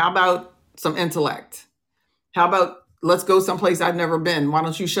game. How about some intellect? How about let's go someplace I've never been. Why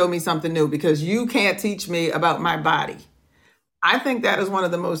don't you show me something new? Because you can't teach me about my body. I think that is one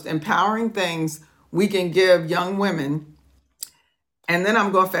of the most empowering things we can give young women. And then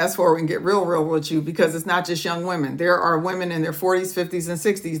I'm going to fast forward and get real with you, because it's not just young women. There are women in their 40s, 50s, and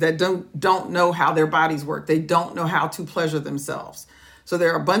 60s that don't know how their bodies work. They don't know how to pleasure themselves. So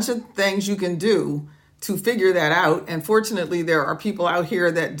there are a bunch of things you can do to figure that out. And fortunately, there are people out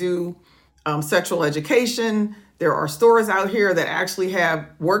here that do sexual education. There are stores out here that actually have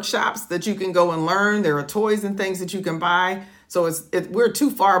workshops that you can go and learn. There are toys and things that you can buy. So we're too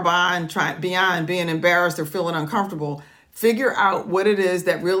far beyond being embarrassed or feeling uncomfortable. Figure out what it is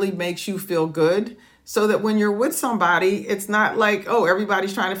that really makes you feel good, so that when you're with somebody, it's not like, oh,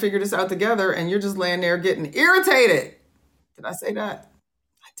 everybody's trying to figure this out together and you're just laying there getting irritated. Did I say that?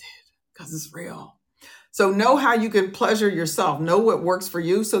 I did, because it's real. So know how you can pleasure yourself. Know what works for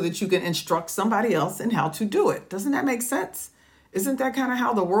you so that you can instruct somebody else in how to do it. Doesn't that make sense? Isn't that kind of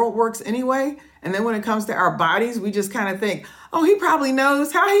how the world works anyway? And then when it comes to our bodies, we just kind of think, oh, he probably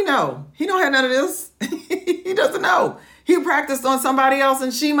knows. How he know? He don't have none of this. He doesn't know. He practiced on somebody else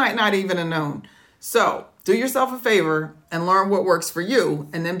and she might not even have known. So do yourself a favor and learn what works for you,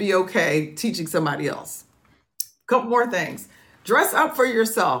 and then be okay teaching somebody else. Couple more things. Dress up for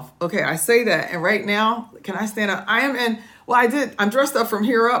yourself. Okay, I say that. And right now, can I stand up? I'm dressed up from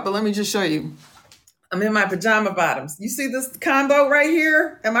here up, but let me just show you. I'm in my pajama bottoms. You see this combo right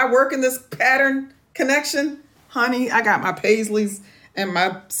here? Am I working this pattern connection? Honey, I got my paisleys and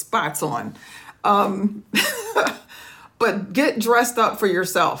my spots on. But get dressed up for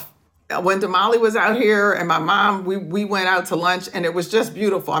yourself. When Damali was out here and my mom, we went out to lunch and it was just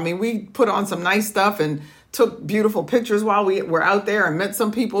beautiful. I mean, we put on some nice stuff and took beautiful pictures while we were out there, and met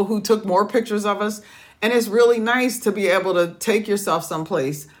some people who took more pictures of us. And it's really nice to be able to take yourself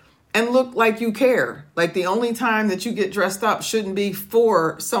someplace and look like you care. Like, the only time that you get dressed up shouldn't be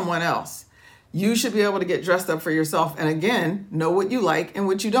for someone else. You should be able to get dressed up for yourself. And again, know what you like and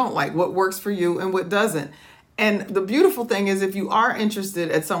what you don't like, what works for you and what doesn't. And the beautiful thing is, if you are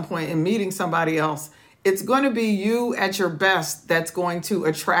interested at some point in meeting somebody else, it's going to be you at your best that's going to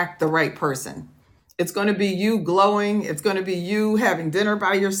attract the right person. It's going to be you glowing. It's going to be you having dinner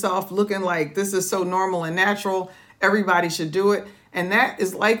by yourself, looking like this is so normal and natural. Everybody should do it. And that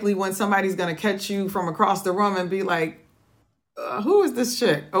is likely when somebody's going to catch you from across the room and be like, who is this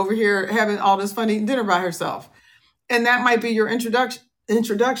chick over here having all this fun eating dinner by herself? And that might be your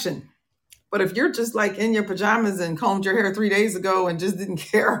introduction. But if you're just like in your pajamas and combed your hair 3 days ago and just didn't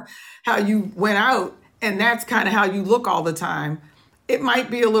care how you went out, and that's kind of how you look all the time, it might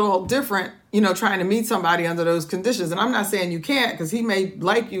be a little different, trying to meet somebody under those conditions. And I'm not saying you can't, because he may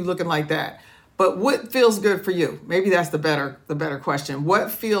like you looking like that. But what feels good for you? Maybe that's the better question.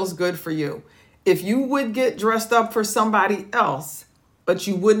 What feels good for you? If you would get dressed up for somebody else, but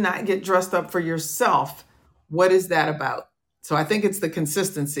you would not get dressed up for yourself, what is that about? So I think it's the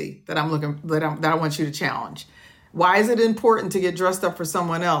consistency that I want you to challenge. Why is it important to get dressed up for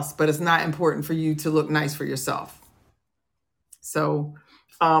someone else, but it's not important for you to look nice for yourself? So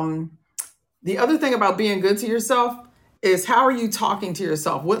the other thing about being good to yourself is, how are you talking to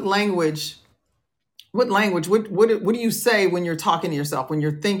yourself? What language, what do you say when you're talking to yourself, when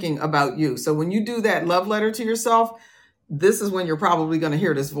you're thinking about you? So when you do that love letter to yourself, this is when you're probably going to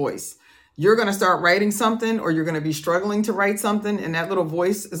hear this voice. You're going to start writing something, or you're going to be struggling to write something, and that little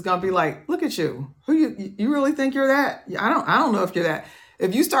voice is going to be like, look at you. Who you really think you're that? I don't know if you're that.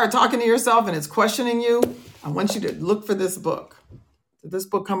 If you start talking to yourself and it's questioning you, I want you to look for this book. Did this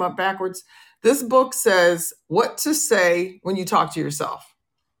book come up backwards? This book says what to say when you talk to yourself.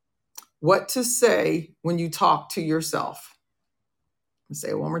 What to say when you talk to yourself. I'll say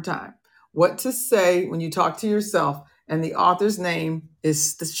it one more time. What to say when you talk to yourself. And the author's name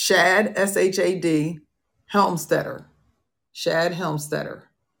is Shad, S-H-A-D, Helmstetter. Shad Helmstetter.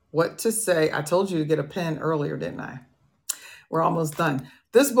 What to say. I told you to get a pen earlier, didn't I? We're almost done.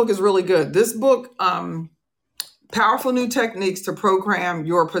 This book is really good. This book, Powerful New Techniques to Program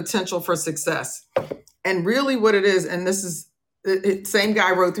Your Potential for Success. And really what it is, and this is, same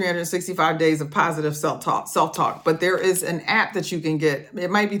guy wrote 365 Days of Positive Self-Talk, but there is an app that you can get. It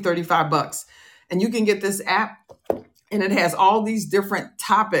might be $35. And you can get this app, and it has all these different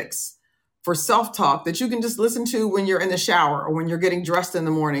topics for self-talk that you can just listen to when you're in the shower, or when you're getting dressed in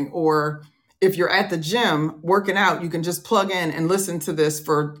the morning, or if you're at the gym working out, you can just plug in and listen to this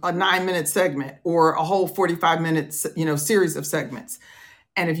for a 9-minute segment or a whole 45-minute, series of segments.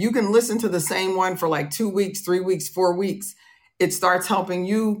 And if you can listen to the same one for like 2 weeks, 3 weeks, 4 weeks, it starts helping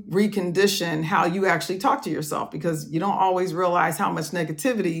you recondition how you actually talk to yourself, because you don't always realize how much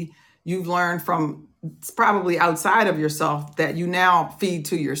negativity you've learned from probably outside of yourself that you now feed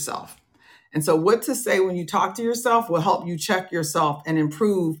to yourself. And so what to say when you talk to yourself will help you check yourself and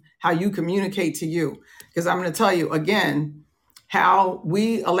improve how you communicate to you. Because I'm going to tell you again, how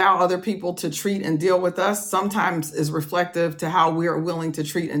we allow other people to treat and deal with us sometimes is reflective to how we are willing to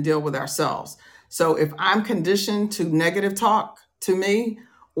treat and deal with ourselves. So if I'm conditioned to negative talk to me,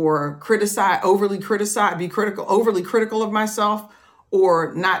 or overly critical of myself,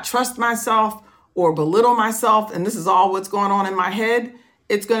 or not trust myself, or belittle myself, and this is all what's going on in my head,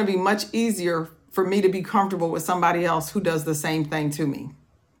 it's going to be much easier for me to be comfortable with somebody else who does the same thing to me.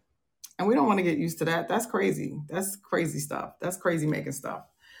 And we don't want to get used to that. That's crazy. That's crazy stuff. That's crazy making stuff.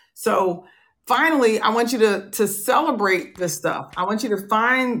 So finally, I want you to celebrate this stuff. I want you to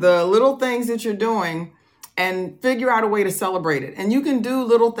find the little things that you're doing and figure out a way to celebrate it. And you can do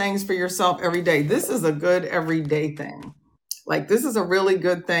little things for yourself every day. This is a good everyday thing. Like, this is a really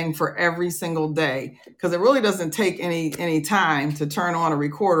good thing for every single day, because it really doesn't take any time to turn on a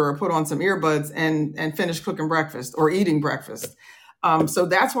recorder or put on some earbuds and finish cooking breakfast or eating breakfast. So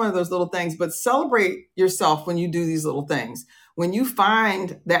that's one of those little things. But celebrate yourself when you do these little things. When you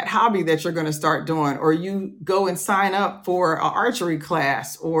find that hobby that you're going to start doing, or you go and sign up for an archery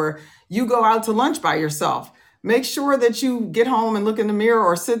class, or you go out to lunch by yourself, make sure that you get home and look in the mirror,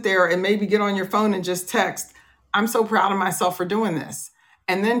 or sit there and maybe get on your phone and just text, I'm so proud of myself for doing this.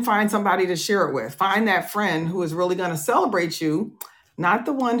 And then find somebody to share it with. Find that friend who is really going to celebrate you, not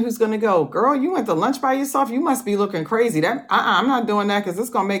the one who's going to go, girl, you went to lunch by yourself. You must be looking crazy. I'm not doing that, because it's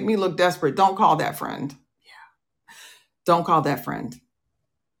going to make me look desperate. Don't call that friend. Yeah. Don't call that friend.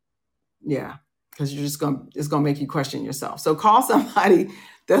 Yeah. Because it's going to make you question yourself. So call somebody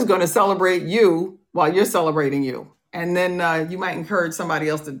that's going to celebrate you while you're celebrating you. And then you might encourage somebody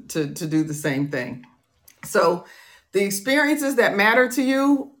else to do the same thing. So the experiences that matter to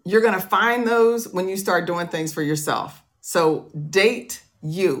you, you're going to find those when you start doing things for yourself. So date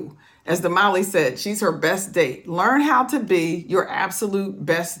you. As the Molly said, she's her best date. Learn how to be your absolute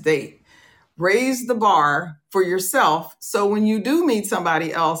best date. raise the bar for yourself. So when you do meet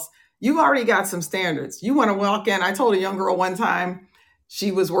somebody else, you've already got some standards. You want to walk in. I told a young girl one time,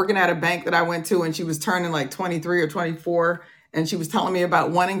 she was working at a bank that I went to, and she was turning like 23 or 24. And she was telling me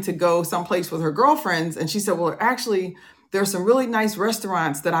about wanting to go someplace with her girlfriends. And she said, well, actually, there's some really nice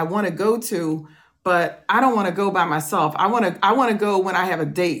restaurants that I want to go to, but I don't want to go by myself. I want to go when I have a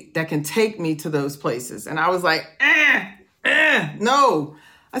date that can take me to those places. And I was like, no.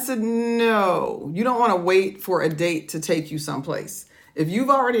 I said, no, you don't want to wait for a date to take you someplace. If you've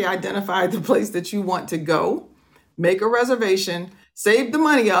already identified the place that you want to go, make a reservation, save the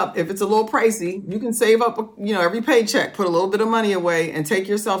money up. If it's a little pricey, you can save up, every paycheck, put a little bit of money away and take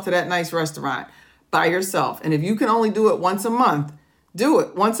yourself to that nice restaurant by yourself. And if you can only do it once a month, do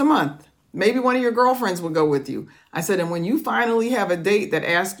it once a month. Maybe one of your girlfriends will go with you. I said, and when you finally have a date that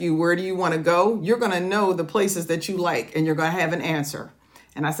asks you, where do you want to go? You're going to know the places that you like, and you're going to have an answer.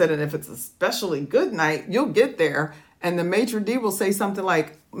 And I said, and if it's a especially good night, you'll get there. And the maitre d' will say something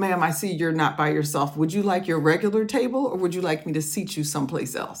like, ma'am, I see you're not by yourself. Would you like your regular table, or would you like me to seat you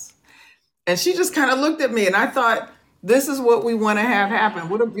someplace else? And she just kind of looked at me, and I thought, this is what we want to have happen.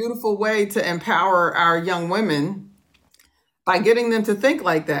 What a beautiful way to empower our young women by getting them to think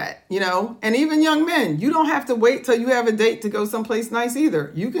like that, and even young men. You don't have to wait till you have a date to go someplace nice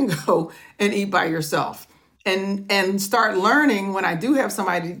either. You can go and eat by yourself and start learning. When I do have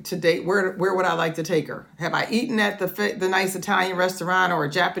somebody to date, where would I like to take her? Have I eaten at the nice Italian restaurant or a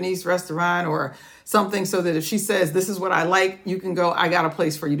Japanese restaurant or something, so that if she says, this is what I like, you can go, I got a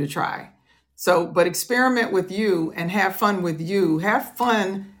place for you to try. So, but experiment with you and have fun with you. Have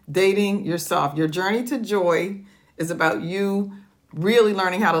fun dating yourself. Your journey to joy is about you really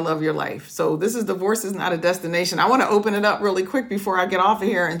learning how to love your life. So this is Divorce is Not a Destination. I want to open it up really quick before I get off of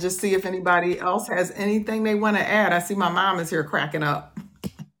here and just see if anybody else has anything they want to add. I see my mom is here cracking up.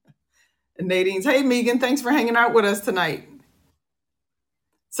 And Nadine's, hey, Megan, thanks for hanging out with us tonight.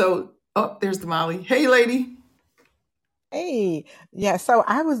 So, there's the Molly. Hey, lady. Hey, yeah. So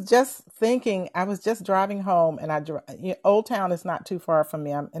I was just driving home, and Old Town is not too far from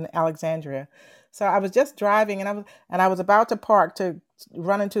me. I'm in Alexandria. So I was just driving, and I was about to park to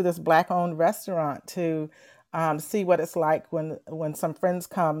run into this Black-owned restaurant to see what it's like when some friends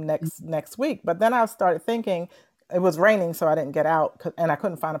come next week. But then I started thinking, it was raining, so I didn't get out, and I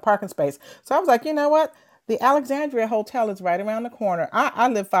couldn't find a parking space. So I was like, you know what? The Alexandria Hotel is right around the corner. I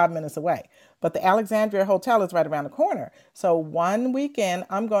live 5 minutes away, but the Alexandria Hotel is right around the corner. So one weekend,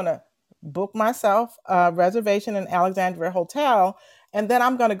 I'm going to book myself a reservation in Alexandria Hotel, and then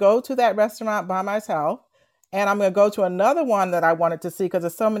I'm going to go to that restaurant by myself, and I'm going to go to another one that I wanted to see because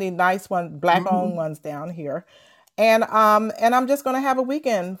there's so many nice ones, Black-owned ones down here, and I'm just going to have a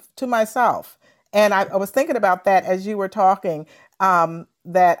weekend to myself. And I was thinking about that as you were talking.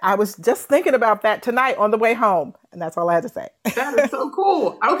 That I was just thinking about that tonight on the way home. And that's all I had to say. That is so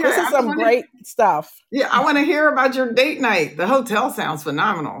cool. Okay. This is some great stuff. Yeah. I want to hear about your date night. The hotel sounds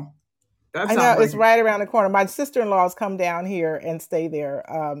phenomenal. I know, it's right around the corner. My sister-in-laws come down here and stay there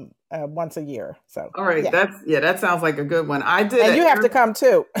once a year. So, all right. Yeah. That sounds like a good one. I did. And you have to come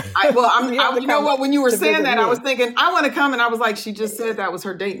too. You know what? When you were saying that, I was thinking, I want to come. And I was like, she just said that was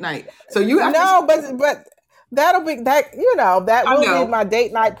her date night. So you have but that'll be that. That will be my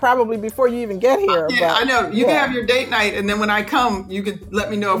date night probably before you even get here. Yeah, I know. You can have your date night, and then when I come, you can let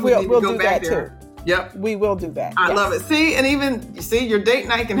me know if we need to go back there. Too. Yep, we will do that. I love it. See, and even your date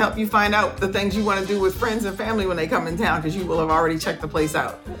night can help you find out the things you want to do with friends and family when they come in town, because you will have already checked the place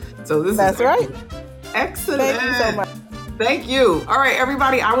out. So that's right. Excellent. Thank you so much. Thank you. All right,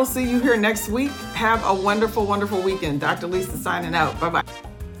 everybody. I will see you here next week. Have a wonderful, wonderful weekend. Dr. Lisa signing out. Bye-bye.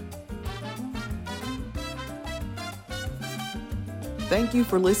 Thank you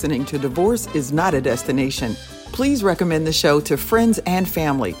for listening to Divorce is Not a Destination. Please recommend the show to friends and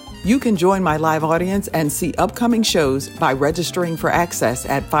family. You can join my live audience and see upcoming shows by registering for access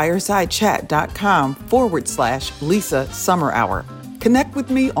at firesidechat.com/Lisa Summerour. Connect with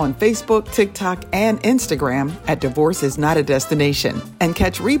me on Facebook, TikTok, and Instagram at Divorce is Not a Destination, and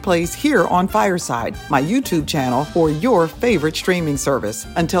catch replays here on Fireside, my YouTube channel, or your favorite streaming service.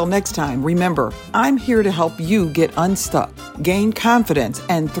 Until next time, remember, I'm here to help you get unstuck, gain confidence,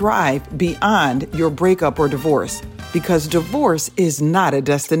 and thrive beyond your breakup or divorce, because divorce is not a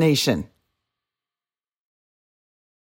destination.